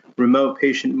monitoring. Remote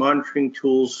patient monitoring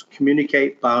tools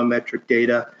communicate biometric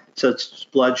data such as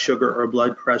blood sugar or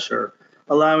blood pressure,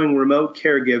 allowing remote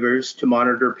caregivers to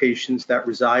monitor patients that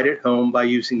reside at home by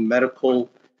using mobile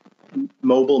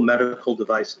medical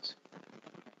devices.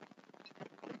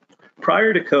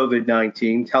 Prior to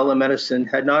COVID-19, telemedicine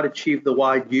had not achieved the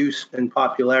wide use and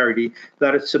popularity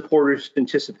that its supporters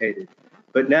anticipated.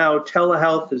 But now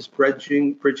telehealth is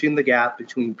bridging the gap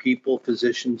between people,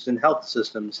 physicians, and health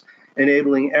systems,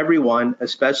 enabling everyone,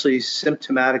 especially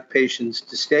symptomatic patients,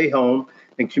 to stay home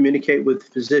and communicate with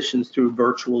physicians through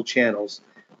virtual channels.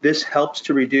 This helps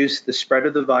to reduce the spread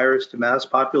of the virus to mass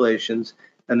populations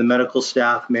and the medical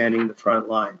staff manning the front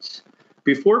lines.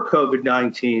 Before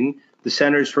COVID-19, the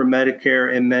Centers for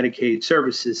Medicare and Medicaid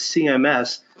Services,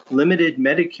 CMS, limited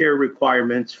Medicare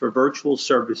requirements for virtual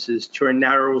services to a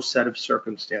narrow set of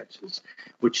circumstances,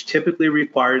 which typically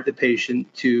required the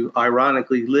patient to,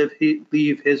 ironically,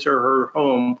 leave his or her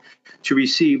home to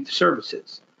receive the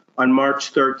services. On March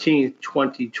 13,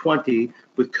 2020,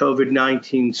 with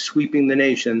COVID-19 sweeping the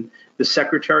nation, the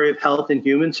Secretary of Health and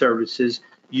Human Services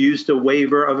used a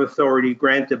waiver of authority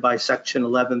granted by Section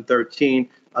 1113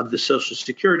 of the Social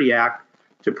Security Act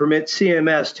to permit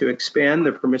CMS to expand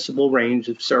the permissible range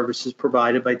of services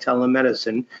provided by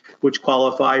telemedicine, which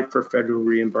qualified for federal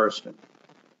reimbursement.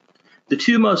 The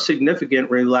 2 most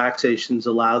significant relaxations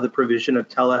allow the provision of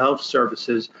telehealth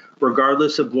services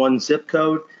regardless of one's zip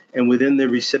code and within the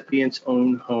recipient's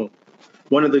own home.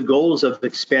 One of the goals of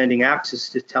expanding access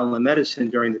to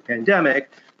telemedicine during the pandemic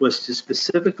was to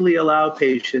specifically allow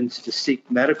patients to seek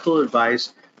medical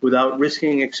advice without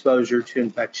risking exposure to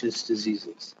infectious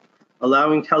diseases.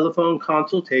 Allowing telephone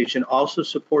consultation also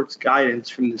supports guidance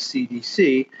from the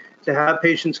CDC to have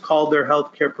patients call their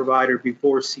healthcare provider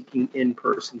before seeking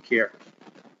in-person care.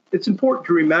 It's important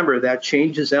to remember that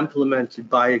changes implemented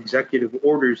by executive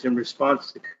orders in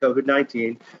response to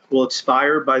COVID-19 will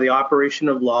expire by the operation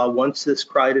of law once this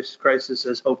crisis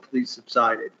has hopefully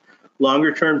subsided.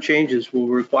 Longer-term changes will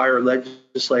require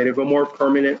legislative or more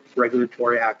permanent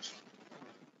regulatory action.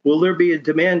 Will there be a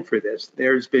demand for this?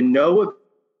 There's been no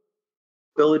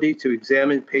ability to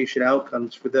examine patient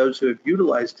outcomes for those who have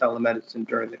utilized telemedicine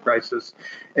during the crisis,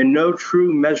 and no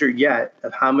true measure yet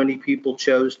of how many people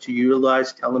chose to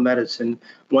utilize telemedicine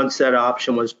once that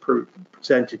option was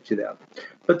presented to them.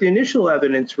 But the initial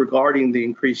evidence regarding the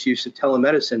increased use of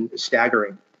telemedicine is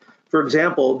staggering. For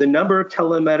example, the number of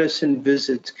telemedicine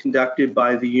visits conducted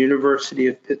by the University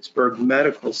of Pittsburgh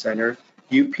Medical Center,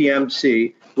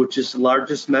 UPMC, which is the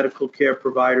largest medical care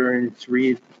provider in its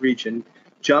region,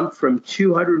 jumped from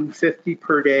 250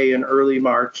 per day in early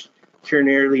March to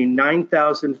nearly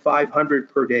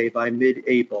 9,500 per day by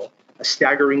mid-April, a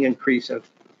staggering increase of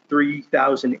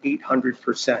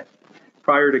 3,800%.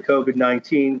 Prior to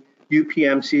COVID-19,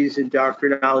 UPMC's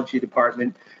endocrinology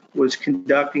department was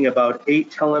conducting about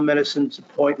 8 telemedicine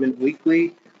appointments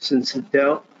weekly. Since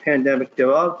the pandemic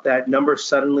developed, that number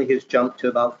suddenly has jumped to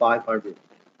about 500.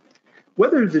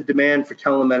 Whether the demand for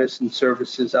telemedicine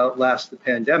services outlasts the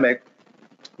pandemic,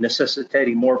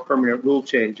 necessitating more permanent rule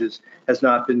changes, has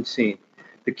not been seen.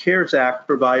 The CARES Act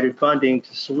provided funding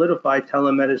to solidify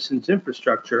telemedicine's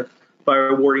infrastructure by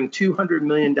awarding $200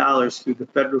 million through the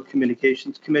Federal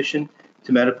Communications Commission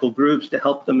to medical groups to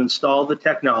help them install the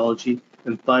technology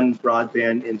and fund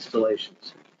broadband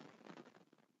installations.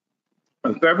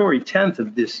 On February 10th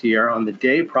of this year, on the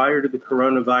day prior to the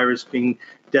coronavirus being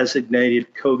designated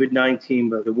COVID-19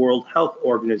 by the World Health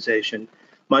Organization,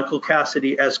 Michael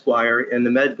Cassidy, Esquire, in the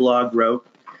MedBlog wrote,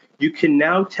 "You can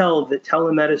now tell that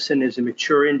telemedicine is a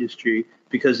mature industry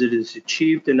because it has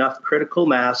achieved enough critical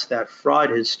mass that fraud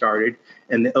has started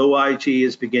and the OIG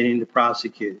is beginning to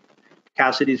prosecute."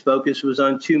 Cassidy's focus was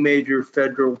on 2 major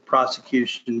federal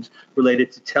prosecutions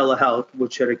related to telehealth,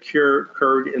 which had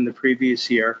occurred in the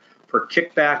previous year for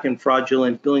kickback and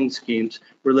fraudulent billing schemes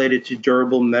related to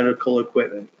durable medical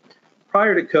equipment.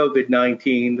 Prior to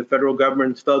COVID-19, the federal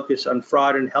government's focus on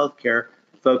fraud in healthcare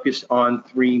focused on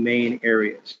 3 main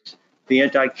areas. The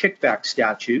anti-kickback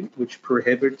statute, which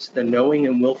prohibits the knowing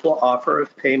and willful offer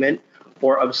of payment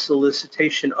or of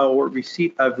solicitation or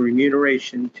receipt of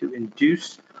remuneration to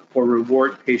induce or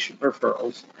reward patient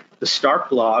referrals. The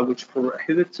Stark Law, which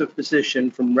prohibits a physician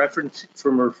from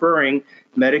referring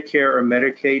Medicare or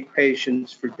Medicaid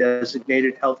patients for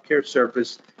designated healthcare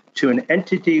service to an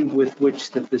entity with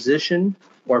which the physician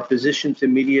or physician's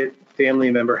immediate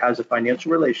family member has a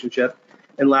financial relationship.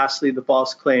 And lastly, the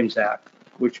False Claims Act,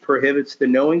 which prohibits the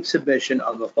knowing submission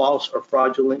of a false or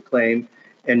fraudulent claim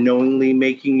and knowingly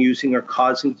making, using, or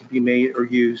causing to be made or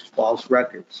used false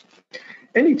records.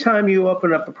 Anytime you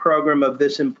open up a program of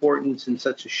this importance in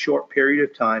such a short period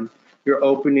of time, you're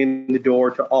opening the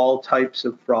door to all types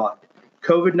of fraud.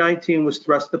 COVID-19 was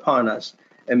thrust upon us,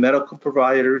 and medical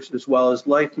providers, as well as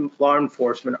law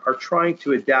enforcement, are trying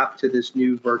to adapt to this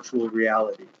new virtual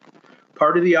reality.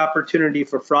 Part of the opportunity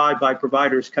for fraud by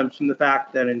providers comes from the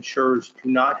fact that insurers do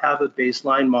not have a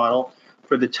baseline model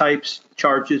for the types,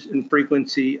 charges, and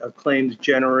frequency of claims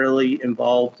generally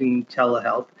involving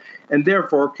telehealth, and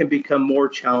therefore can become more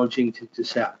challenging to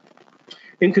detect.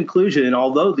 In conclusion,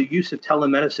 although the use of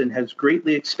telemedicine has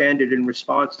greatly expanded in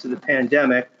response to the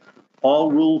pandemic,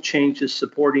 all rule changes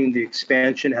supporting the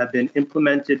expansion have been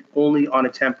implemented only on a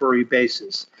temporary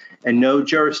basis, and no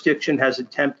jurisdiction has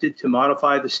attempted to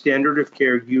modify the standard of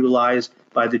care utilized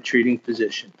by the treating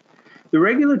physician. The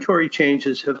regulatory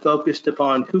changes have focused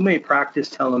upon who may practice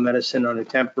telemedicine on a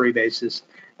temporary basis,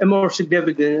 and more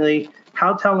significantly,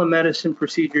 how telemedicine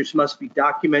procedures must be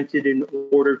documented in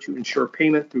order to ensure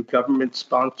payment through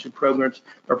government-sponsored programs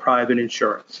or private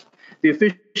insurance. The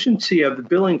efficiency of the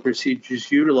billing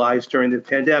procedures utilized during the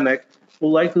pandemic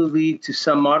will likely lead to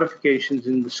some modifications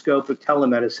in the scope of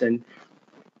telemedicine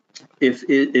if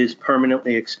it is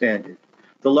permanently expanded.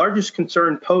 The largest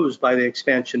concern posed by the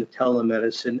expansion of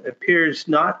telemedicine appears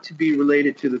not to be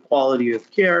related to the quality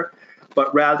of care,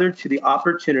 but rather to the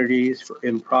opportunities for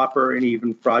improper and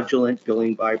even fraudulent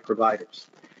billing by providers.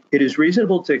 It is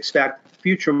reasonable to expect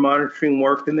future monitoring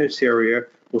work in this area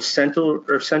will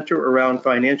center around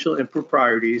financial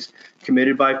improprieties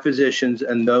committed by physicians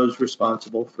and those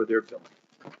responsible for their billing.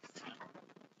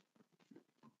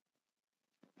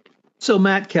 So,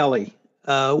 Matt Kelly,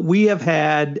 we have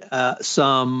had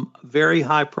some very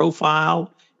high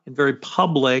profile and very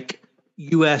public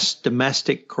U.S.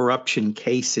 domestic corruption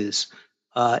cases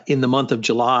in the month of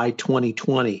July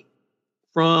 2020.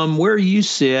 From where you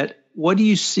sit, what do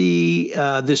you see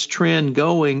this trend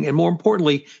going? And more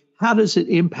importantly, how does it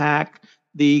impact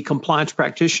the compliance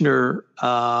practitioner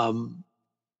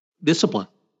discipline?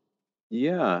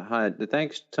 Yeah, hi,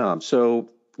 thanks, Tom. So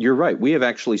you're right. We have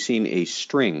actually seen a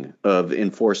string of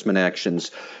enforcement actions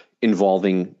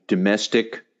involving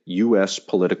domestic U.S.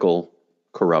 political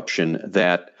corruption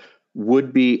that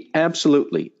would be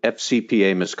absolutely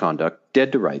FCPA misconduct,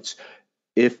 dead to rights,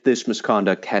 if this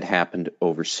misconduct had happened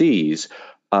overseas.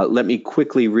 Let me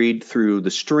quickly read through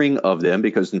the string of them,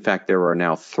 because in fact there are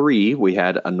now 3. We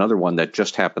had another one that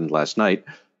just happened last night.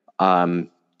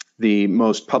 The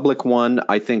most public one,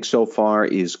 I think, so far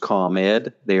is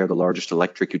ComEd. They are the largest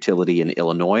electric utility in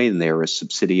Illinois, and they're a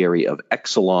subsidiary of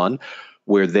Exelon,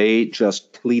 where they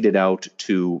just pleaded out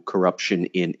to corruption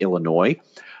in Illinois.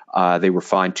 They were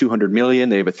fined $200 million.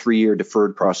 They have a 3-year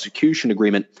deferred prosecution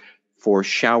agreement for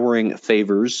showering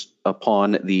favors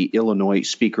upon the Illinois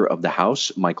Speaker of the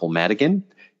House, Michael Madigan.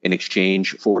 in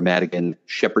exchange for Madigan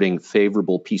shepherding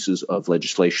favorable pieces of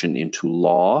legislation into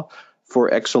law for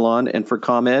Exelon and for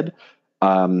ComEd.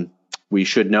 We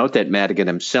should note that Madigan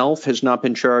himself has not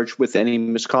been charged with any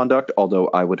misconduct, although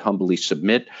I would humbly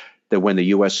submit that when the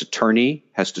U.S. attorney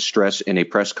has to stress in a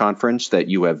press conference that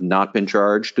you have not been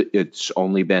charged, it's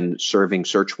only been serving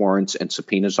search warrants and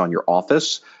subpoenas on your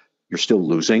office, you're still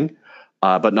losing.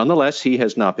 But nonetheless, he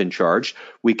has not been charged.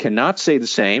 We cannot say the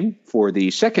same for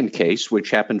the second case,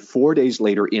 which happened 4 days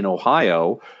later in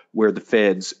Ohio, where the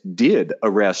feds did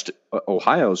arrest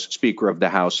Ohio's Speaker of the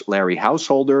House, Larry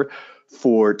Householder,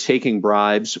 for taking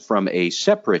bribes from a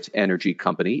separate energy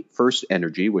company, First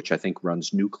Energy, which I think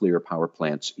runs nuclear power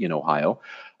plants in Ohio.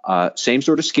 Same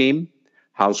sort of scheme.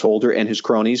 Householder and his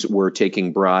cronies were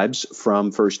taking bribes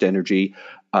from First Energy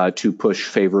to push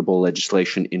favorable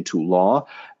legislation into law.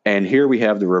 And here we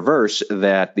have the reverse,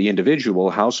 that the individual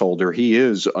Householder, he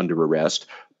is under arrest,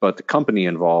 but the company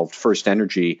involved, First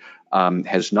Energy,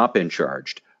 has not been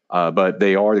charged. But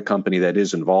they are the company that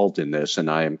is involved in this, and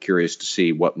I am curious to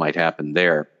see what might happen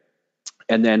there.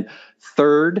 And then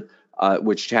third,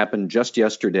 which happened just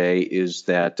yesterday, is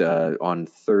that on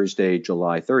Thursday,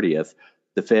 July 30th,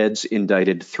 the feds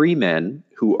indicted 3 men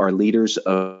who are leaders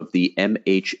of the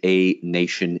MHA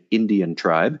Nation Indian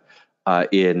tribe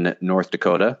in North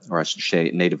Dakota, or I should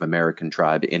say Native American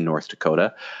tribe in North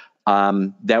Dakota.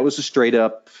 That was a straight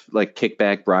up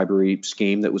kickback bribery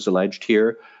scheme that was alleged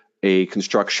here. A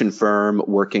construction firm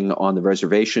working on the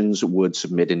reservations would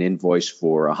submit an invoice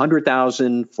for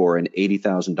 $100,000 for an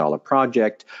 $80,000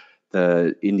 project.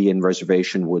 The Indian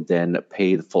reservation would then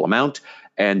pay the full amount,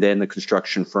 and then the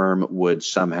construction firm would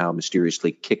somehow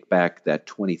mysteriously kick back that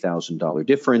 $20,000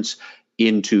 difference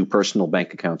into personal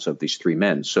bank accounts of these 3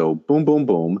 men. So boom, boom,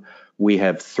 boom. We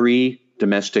have 3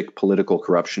 domestic political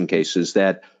corruption cases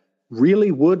that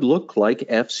really would look like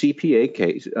FCPA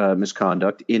case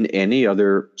misconduct in any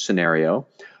other scenario.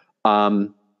 For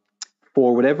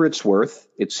whatever it's worth,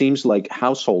 it seems like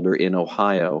Householder in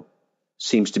Ohio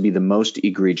seems to be the most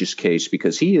egregious case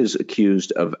because he is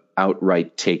accused of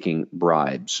outright taking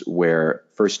bribes, where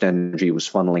First Energy was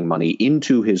funneling money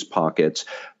into his pockets,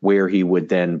 where he would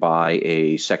then buy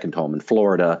a second home in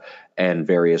Florida and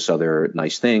various other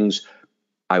nice things.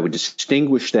 I would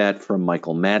distinguish that from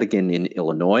Michael Madigan in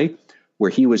Illinois,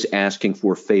 where he was asking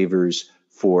for favors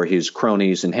for his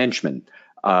cronies and henchmen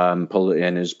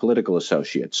and his political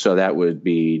associates. So that would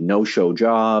be no-show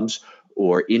jobs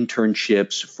or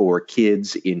internships for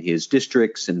kids in his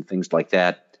districts and things like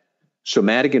that. So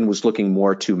Madigan was looking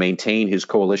more to maintain his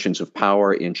coalitions of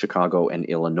power in Chicago and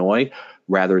Illinois,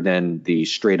 rather than the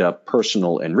straight-up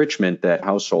personal enrichment that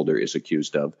Householder is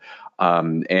accused of.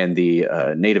 And the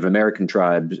Native American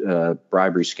tribe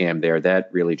bribery scam there, that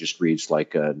really just reads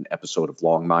like an episode of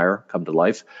Longmire come to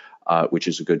life, which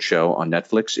is a good show on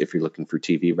Netflix if you're looking for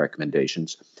TV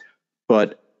recommendations.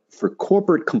 But for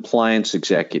corporate compliance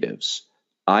executives,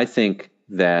 I think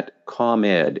that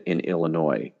ComEd in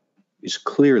Illinois is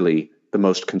clearly the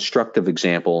most constructive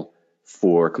example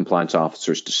for compliance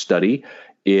officers to study.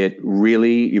 It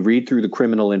really, you read through the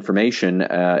criminal information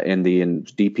in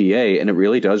DPA, and it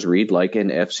really does read like an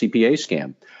FCPA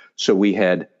scam. So we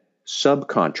had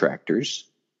subcontractors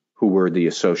who were the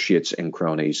associates and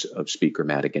cronies of Speaker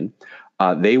Madigan.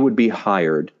 They would be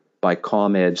hired by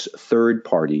ComEd's third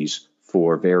parties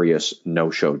for various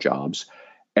no-show jobs.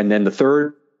 And then the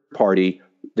third party,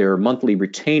 their monthly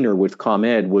retainer with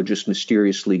ComEd would just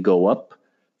mysteriously go up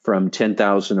from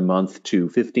 $10,000 a month to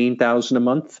 $15,000 a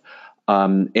month.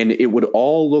 And it would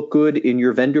all look good in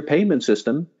your vendor payment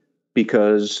system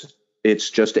because it's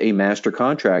just a master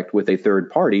contract with a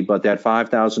third party. But that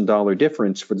 $5,000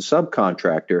 difference for the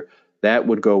subcontractor, that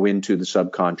would go into the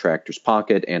subcontractor's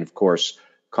pocket. And of course,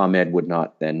 ComEd would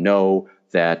not then know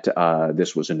that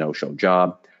this was a no-show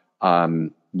job.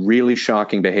 Really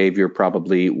shocking behavior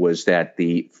probably was that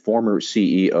the former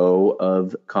CEO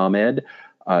of ComEd,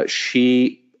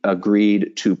 she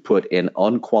agreed to put an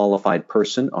unqualified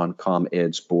person on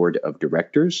ComEd's board of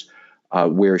directors,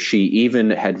 where she even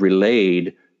had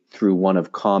relayed through one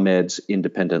of ComEd's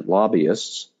independent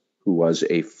lobbyists, who was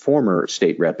a former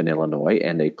state rep in Illinois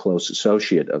and a close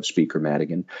associate of Speaker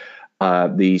Madigan.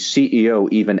 The CEO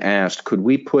even asked, could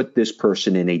we put this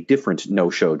person in a different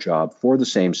no-show job for the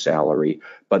same salary?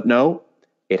 But no,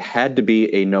 it had to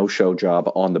be a no-show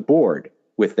job on the board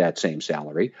with that same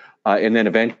salary. And then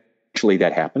eventually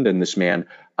that happened, and this man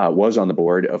was on the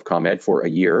board of ComEd for a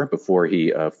year before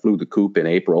he flew the coop in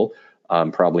April,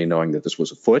 probably knowing that this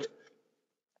was afoot.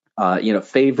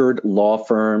 Favored law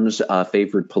firms,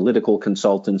 favored political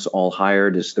consultants, all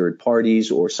hired as third parties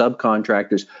or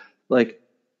subcontractors. Like,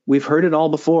 we've heard it all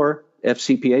before.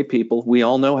 FCPA people. We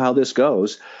all know how this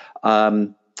goes.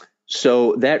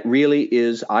 So that really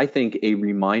is, I think, a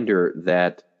reminder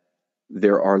that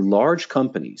there are large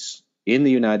companies in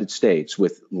the United States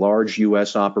with large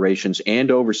U.S. operations and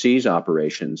overseas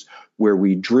operations where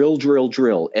we drill.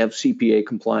 FCPA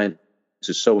compliance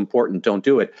is so important, don't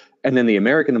do it. And then the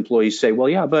American employees say, well,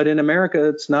 yeah, but in America,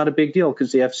 it's not a big deal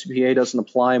because the FCPA doesn't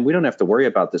apply and we don't have to worry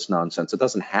about this nonsense. It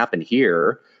doesn't happen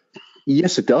here.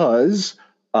 Yes, it does.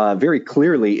 Very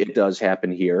clearly, it does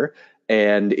happen here.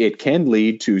 And it can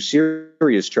lead to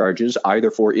serious charges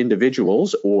either for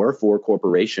individuals or for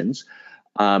corporations.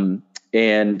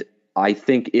 And I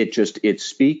think it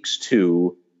speaks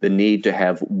to the need to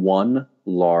have one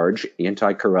large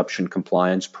anti-corruption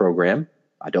compliance program.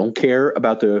 I don't care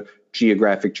about the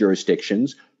geographic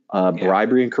jurisdictions.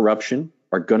 Bribery and corruption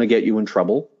are going to get you in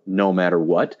trouble no matter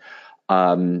what.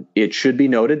 It should be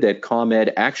noted that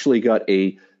ComEd actually got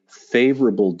a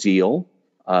favorable deal.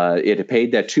 It had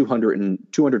paid that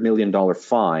 $200 million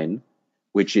fine,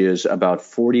 which is about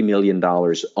 $40 million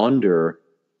under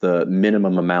the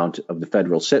minimum amount of the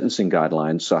federal sentencing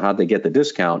guidelines. So how'd they get the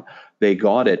discount? They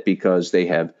got it because they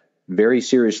have very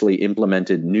seriously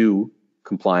implemented new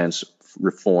compliance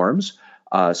reforms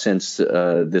since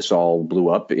this all blew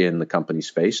up in the company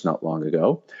space not long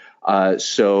ago.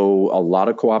 So a lot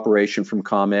of cooperation from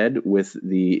ComEd with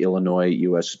the Illinois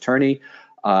U.S. Attorney.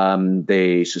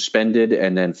 They suspended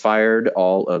and then fired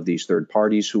all of these third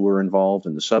parties who were involved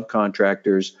and the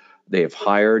subcontractors. They have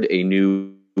hired a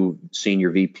new senior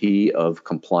VP of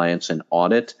compliance and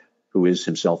audit, who is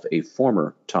himself a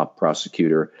former top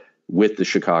prosecutor with the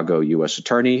Chicago U.S.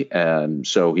 Attorney.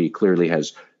 So he clearly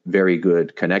has very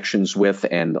good connections with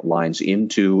and lines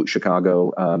into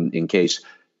Chicago in case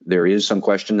there is some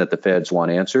question that the feds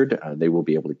want answered. They will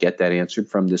be able to get that answered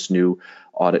from this new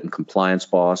audit and compliance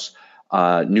boss.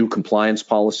 New compliance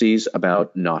policies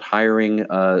about not hiring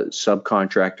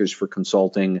subcontractors for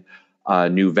consulting,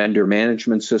 new vendor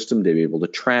management system to be able to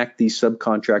track these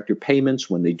subcontractor payments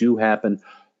when they do happen.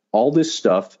 All this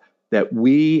stuff that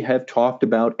we have talked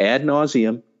about ad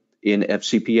nauseum in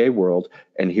FCPA world,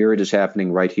 and here it is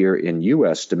happening right here in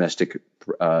U.S. domestic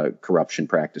corruption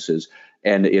practices,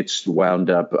 and it's wound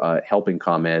up helping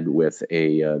ComEd with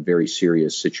a very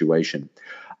serious situation.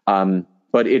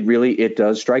 But it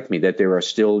does strike me that there are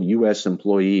still U.S.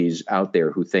 employees out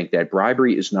there who think that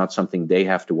bribery is not something they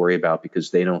have to worry about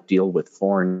because they don't deal with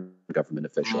foreign government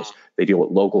officials. They deal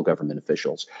with local government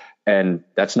officials. And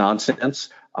that's nonsense.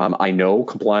 I know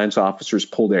compliance officers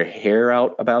pull their hair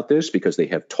out about this because they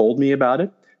have told me about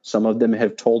it. Some of them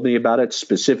have told me about it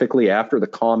specifically after the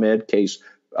ComEd case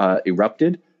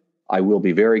erupted. I will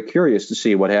be very curious to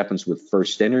see what happens with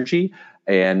First Energy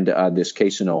and this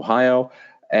case in Ohio.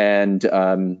 And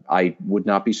I would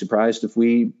not be surprised if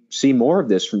we see more of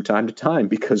this from time to time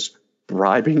because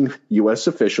bribing U.S.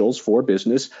 officials for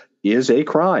business is a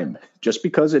crime. Just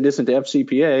because it isn't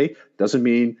FCPA doesn't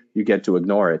mean you get to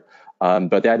ignore it.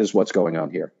 But that is what's going on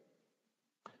here.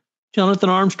 Jonathan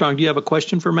Armstrong, do you have a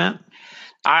question for Matt?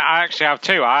 I actually have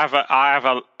two. I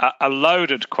have a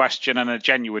loaded question and a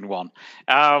genuine one.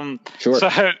 Sure.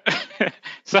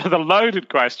 So the loaded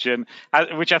question,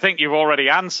 which I think you've already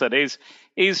answered,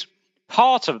 is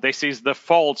part of this is the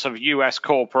fault of U.S.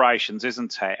 corporations,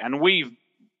 isn't it? And we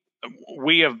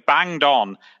have banged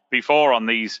on before on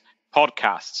these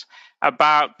podcasts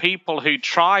about people who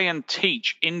try and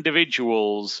teach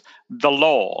individuals the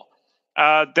law.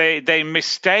 They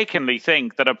mistakenly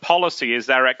think that a policy is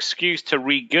their excuse to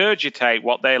regurgitate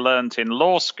what they learned in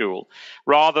law school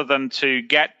rather than to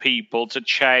get people to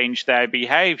change their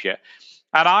behavior.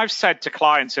 And I've said to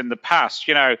clients in the past,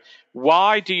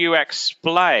 why do you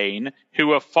explain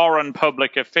who a foreign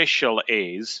public official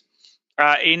is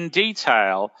in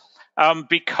detail?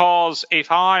 Because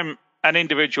if I'm an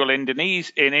individual in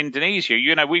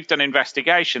Indonesia, we've done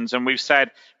investigations and we've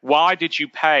said, why did you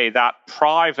pay that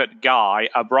private guy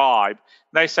a bribe?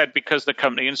 They said, because the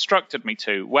company instructed me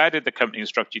to. Where did the company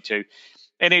instruct you to?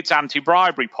 In its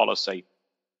anti-bribery policy.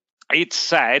 It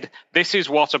said, this is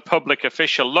what a public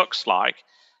official looks like.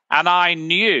 And I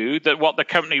knew that what the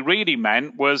company really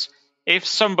meant was if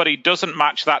somebody doesn't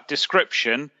match that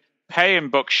description, pay him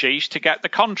bucksheesh to get the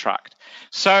contract.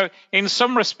 So in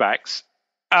some respects,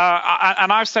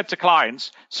 and I've said to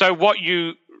clients, so what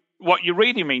you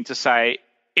really mean to say,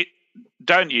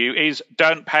 don't you, is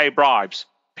don't pay bribes,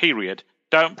 period.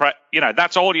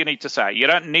 That's all you need to say. You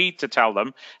don't need to tell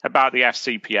them about the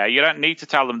FCPA. You don't need to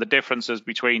tell them the differences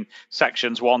between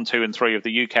sections 1, 2, and 3 of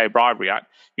the UK Bribery Act.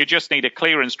 You just need a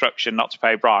clear instruction not to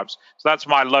pay bribes. So that's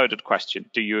my loaded question.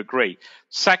 Do you agree?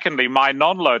 Secondly, my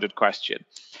non-loaded question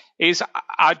is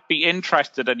I'd be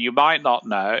interested, and you might not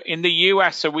know, in the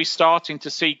US, are we starting to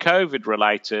see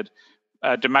COVID-related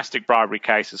domestic bribery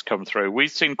cases come through? We've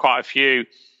seen quite a few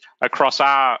across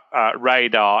our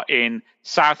radar in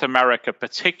South America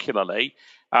particularly,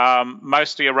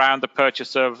 mostly around the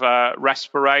purchase of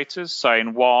respirators. So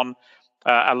in one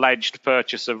alleged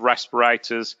purchase of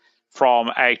respirators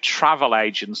from a travel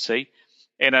agency,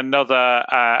 in another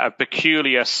a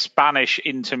peculiar Spanish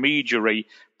intermediary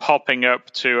popping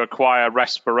up to acquire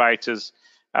respirators,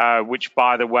 which,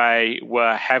 by the way,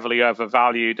 were heavily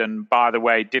overvalued and, by the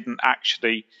way, didn't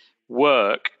actually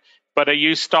work. But are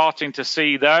you starting to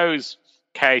see those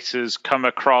cases come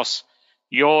across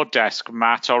your desk,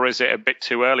 Matt, or is it a bit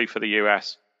too early for the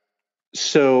US?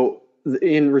 So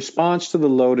in response to the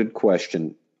loaded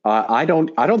question, I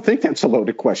don't think that's a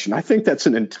loaded question. I think that's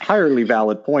an entirely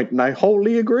valid point, and I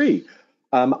wholly agree.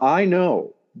 I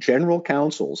know general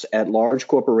counsels at large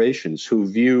corporations who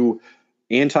view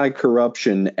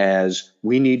anti-corruption as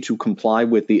we need to comply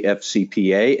with the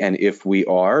FCPA, and if we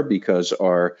are, because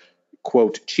our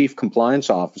quote chief compliance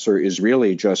officer is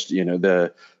really just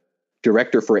the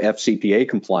director for FCPA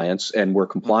compliance, and we're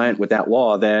compliant with that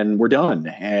law, then we're done.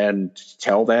 And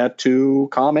tell that to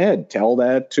ComEd, tell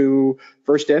that to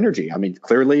First Energy. I mean,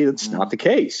 clearly it's not the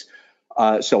case.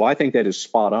 So I think that is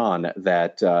spot on,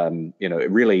 that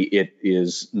really it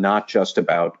is not just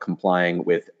about complying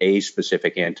with a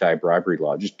specific anti-bribery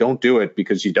law. Just don't do it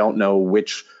because you don't know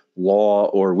which law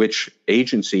or which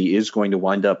agency is going to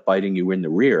wind up biting you in the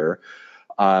rear.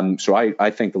 So I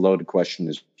think the loaded question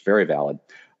is very valid.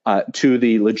 To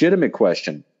the legitimate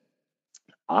question,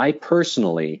 I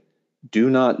personally do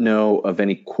not know of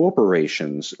any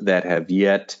corporations that have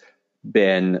yet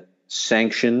been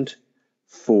sanctioned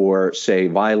for, say,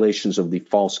 violations of the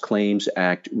False Claims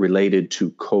Act related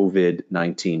to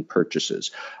COVID-19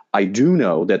 purchases. I do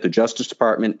know that the Justice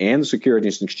Department and the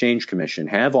Securities and Exchange Commission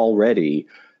have already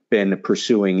been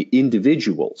pursuing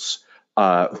individuals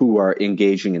who are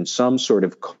engaging in some sort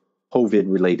of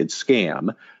COVID-related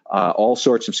scam. All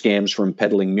sorts of scams, from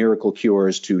peddling miracle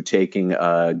cures to taking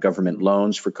government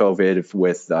loans for COVID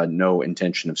with no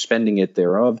intention of spending it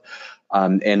thereof,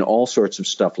 and all sorts of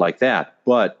stuff like that.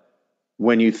 But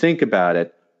when you think about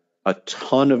it, a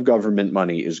ton of government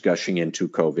money is gushing into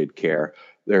COVID care.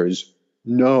 There's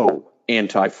no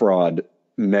anti-fraud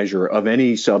measure of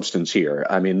any substance here.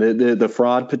 I mean, the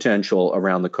fraud potential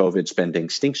around the COVID spending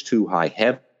stinks to high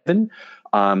heaven.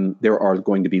 There are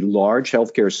going to be large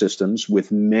healthcare systems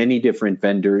with many different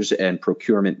vendors and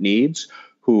procurement needs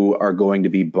who are going to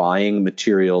be buying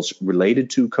materials related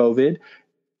to COVID,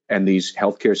 and these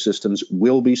healthcare systems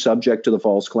will be subject to the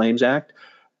False Claims Act.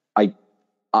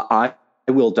 I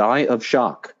will die of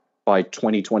shock by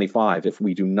 2025 if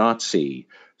we do not see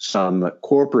some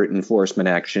corporate enforcement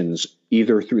actions,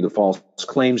 either through the False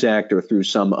Claims Act or through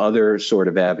some other sort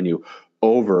of avenue,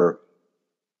 over,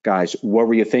 guys, what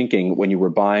were you thinking when you were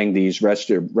buying these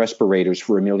respirators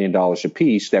for $1 million a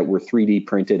piece that were 3D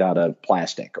printed out of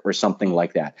plastic or something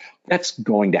like that? That's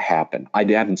going to happen. I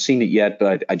haven't seen it yet,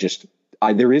 but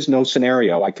there is no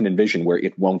scenario I can envision where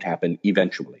it won't happen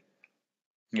eventually.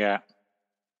 Yeah.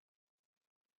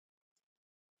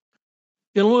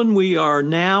 Gentlemen, we are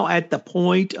now at the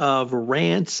point of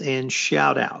rants and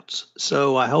shout outs.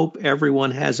 So I hope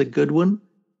everyone has a good one.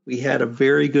 We had a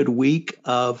very good week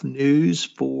of news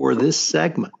for this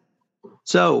segment.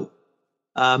 So,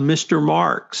 Mr.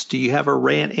 Marks, do you have a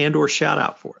rant and or shout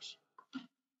out for us?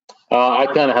 I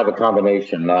kind of have a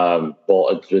combination.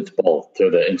 It's both, to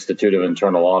the Institute of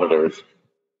Internal Auditors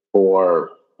for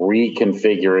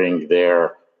reconfiguring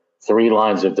their 3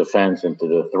 lines of defense into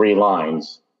the 3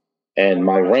 lines. And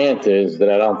my rant is that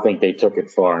I don't think they took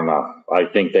it far enough. I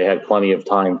think they had plenty of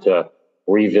time to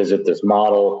revisit this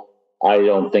model. I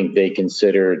don't think they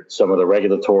considered some of the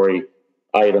regulatory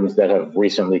items that have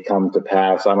recently come to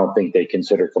pass. I don't think they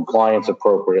consider compliance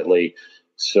appropriately.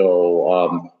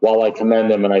 So while I commend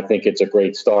them and I think it's a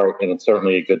great start and it's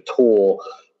certainly a good tool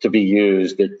to be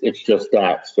used, it's just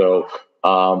that. So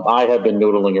I have been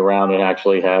noodling around and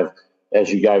actually have,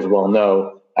 as you guys well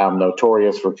know, I'm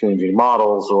notorious for changing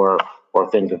models or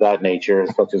things of that nature,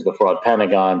 such as the fraud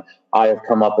Pentagon. I have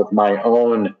come up with my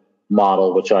own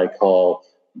model, which I call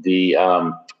the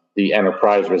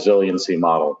enterprise resiliency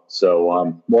model.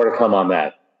 So more to come on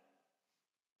that.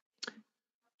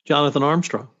 Jonathan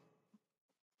Armstrong.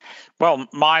 Well,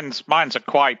 mine's a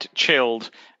quite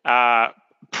chilled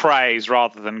praise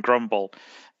rather than grumble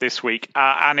this week,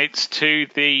 and it's to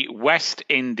the West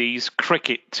Indies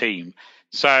cricket team.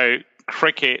 So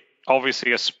cricket,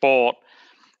 obviously a sport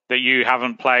that you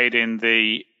haven't played in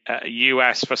the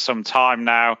US for some time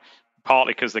now,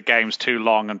 partly because the game's too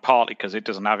long and partly because it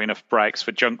doesn't have enough breaks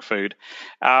for junk food.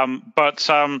 But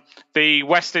the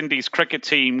West Indies cricket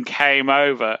team came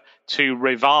over to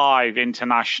revive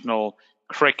international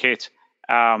cricket,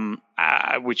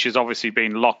 which has obviously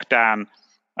been locked down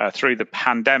through the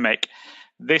pandemic.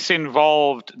 This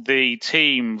involved the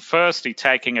team firstly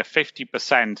taking a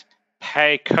 50%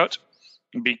 pay cut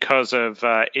because of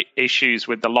issues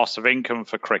with the loss of income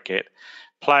for cricket,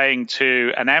 playing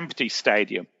to an empty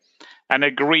stadium and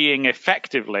agreeing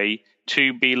effectively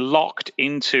to be locked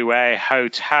into a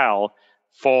hotel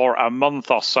for a month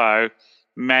or so,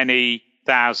 many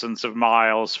thousands of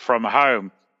miles from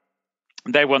home.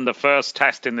 They won the first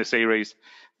test in the series.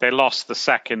 They lost the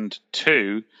second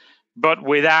two. But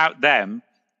without them,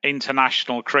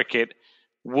 international cricket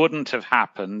wouldn't have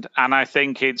happened. And I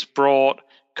think it's brought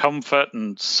comfort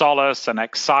and solace and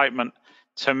excitement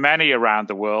to many around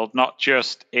the world, not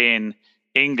just in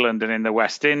England and in the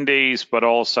West Indies, but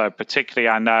also particularly,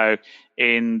 I know,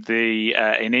 in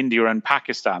India and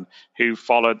Pakistan, who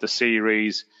followed the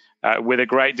series with a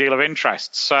great deal of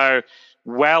interest. So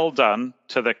well done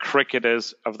to the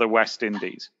cricketers of the West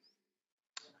Indies.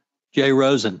 Jay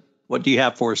Rosen, what do you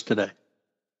have for us today?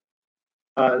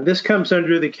 This comes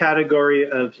under the category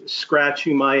of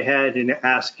scratching my head and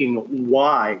asking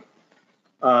why.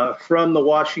 From the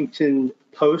Washington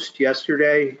Post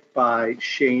yesterday by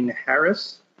Shane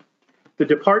Harris, the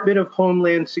Department of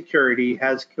Homeland Security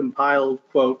has compiled,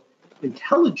 quote,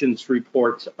 intelligence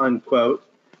reports, unquote,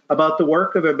 about the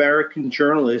work of American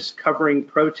journalists covering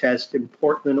protests in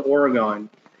Portland, Oregon,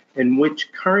 in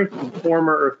which current and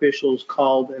former officials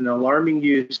called an alarming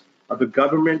use of a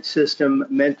government system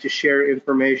meant to share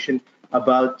information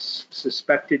about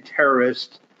suspected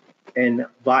terrorists and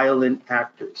violent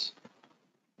actors.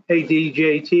 Hey,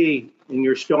 DJT and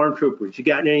your stormtroopers, you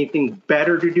got anything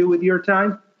better to do with your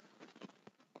time?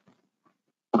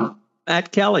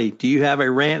 Matt Kelly, do you have a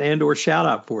rant and or shout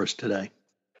out for us today?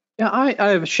 Yeah, I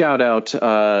have a shout out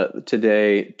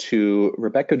today to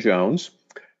Rebecca Jones.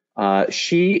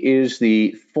 She is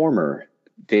the former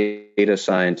data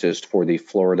scientist for the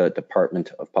Florida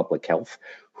Department of Public Health,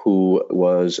 who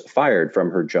was fired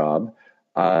from her job,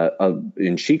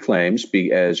 and she claims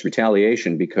as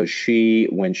retaliation because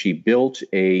when she built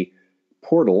a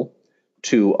portal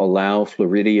to allow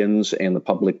Floridians and the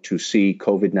public to see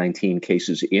COVID-19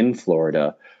 cases in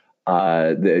Florida,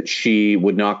 that she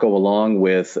would not go along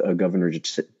with Governor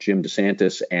Jim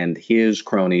DeSantis and his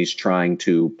cronies trying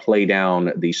to play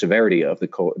down the severity of the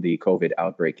COVID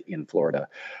outbreak in Florida.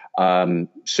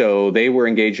 So they were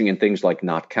engaging in things like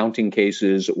not counting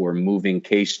cases or moving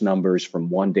case numbers from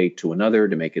one date to another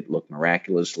to make it look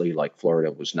miraculously like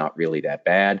Florida was not really that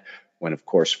bad, when, of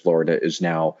course, Florida is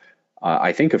now,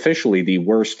 I think, officially the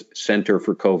worst center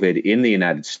for COVID in the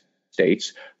United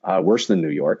States, worse than New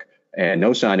York. And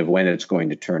no sign of when it's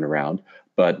going to turn around.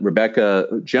 But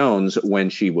Rebecca Jones, when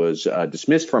she was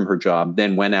dismissed from her job,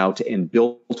 then went out and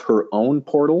built her own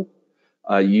portal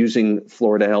using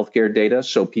Florida healthcare data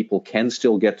so people can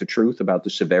still get the truth about the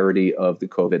severity of the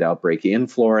COVID outbreak in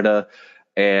Florida.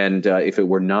 And if it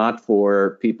were not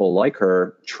for people like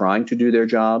her trying to do their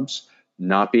jobs,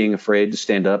 not being afraid to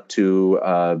stand up to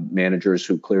managers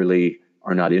who clearly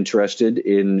are not interested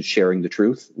in sharing the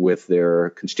truth with their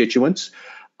constituents,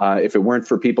 if it weren't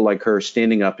for people like her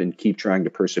standing up and keep trying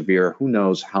to persevere, who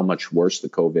knows how much worse the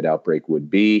COVID outbreak would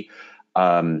be.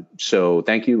 So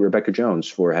thank you, Rebecca Jones,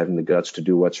 for having the guts to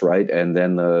do what's right and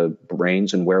then the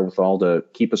brains and wherewithal to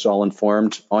keep us all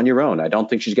informed on your own. I don't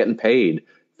think she's getting paid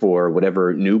for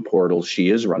whatever new portal she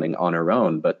is running on her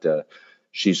own, but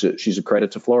she's a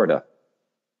credit to Florida.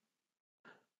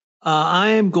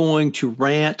 I am going to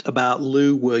rant about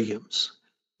Lou Williams.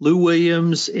 Lou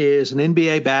Williams is an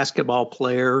NBA basketball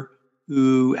player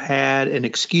who had an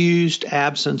excused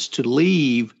absence to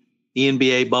leave the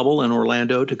NBA bubble in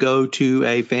Orlando to go to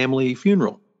a family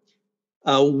funeral.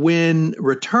 When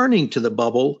returning to the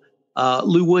bubble,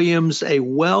 Lou Williams, a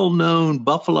well-known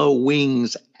Buffalo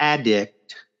Wings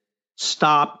addict,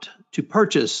 stopped to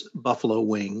purchase Buffalo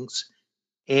Wings,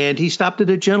 and he stopped at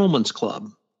a gentleman's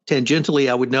club. Tangentially,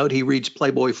 I would note he reads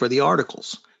Playboy for the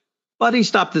articles. But he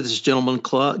stopped at this gentleman's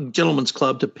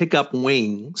club to pick up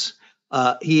wings.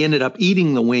 He ended up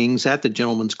eating the wings at the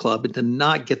gentleman's club and did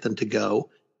not get them to go.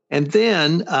 And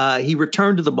then he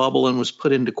returned to the bubble and was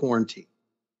put into quarantine.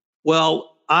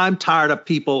 Well, I'm tired of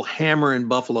people hammering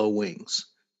Buffalo Wings.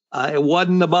 It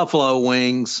wasn't the Buffalo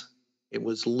Wings. It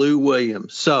was Lou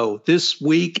Williams. So this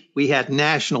week we had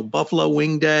National Buffalo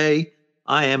Wing Day.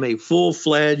 I am a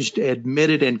full-fledged,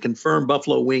 admitted, and confirmed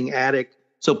Buffalo Wing addict.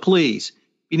 So please, if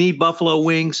you need Buffalo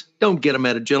Wings, don't get them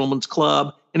at a gentleman's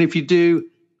club. And if you do,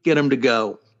 get them to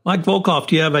go. Mike Volkov,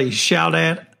 do you have a shout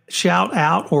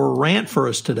out or rant for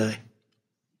us today?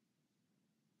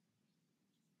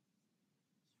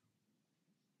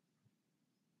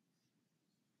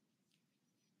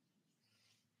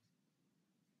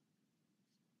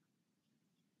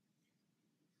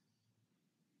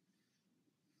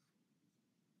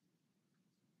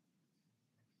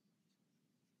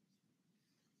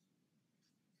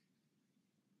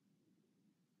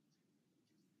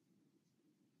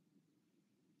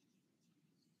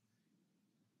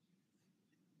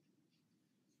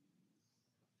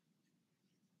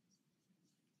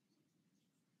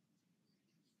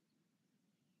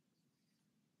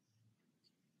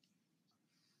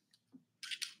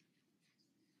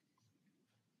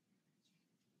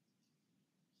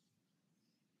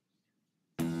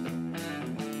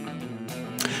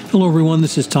 Hello, everyone.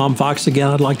 This is Tom Fox again.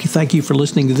 I'd like to thank you for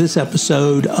listening to this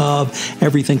episode of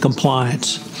Everything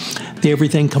Compliance. The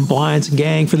Everything Compliance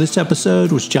gang for this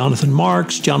episode was Jonathan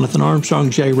Marks, Jonathan Armstrong,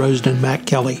 Jay Rosen, and Matt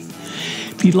Kelly.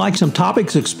 If you'd like some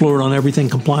topics explored on Everything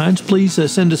Compliance, please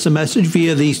send us a message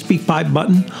via the SpeakPipe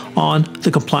button on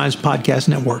the Compliance Podcast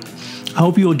Network. I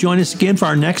hope you will join us again for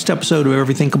our next episode of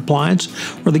Everything Compliance,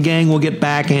 where the gang will get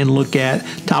back and look at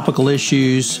topical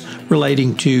issues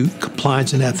relating to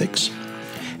compliance and ethics.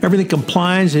 Everything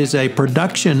Compliance is a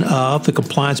production of the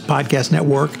Compliance Podcast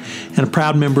Network and a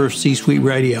proud member of C-Suite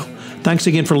Radio. Thanks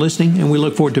again for listening, and we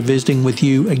look forward to visiting with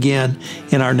you again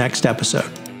in our next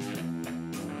episode.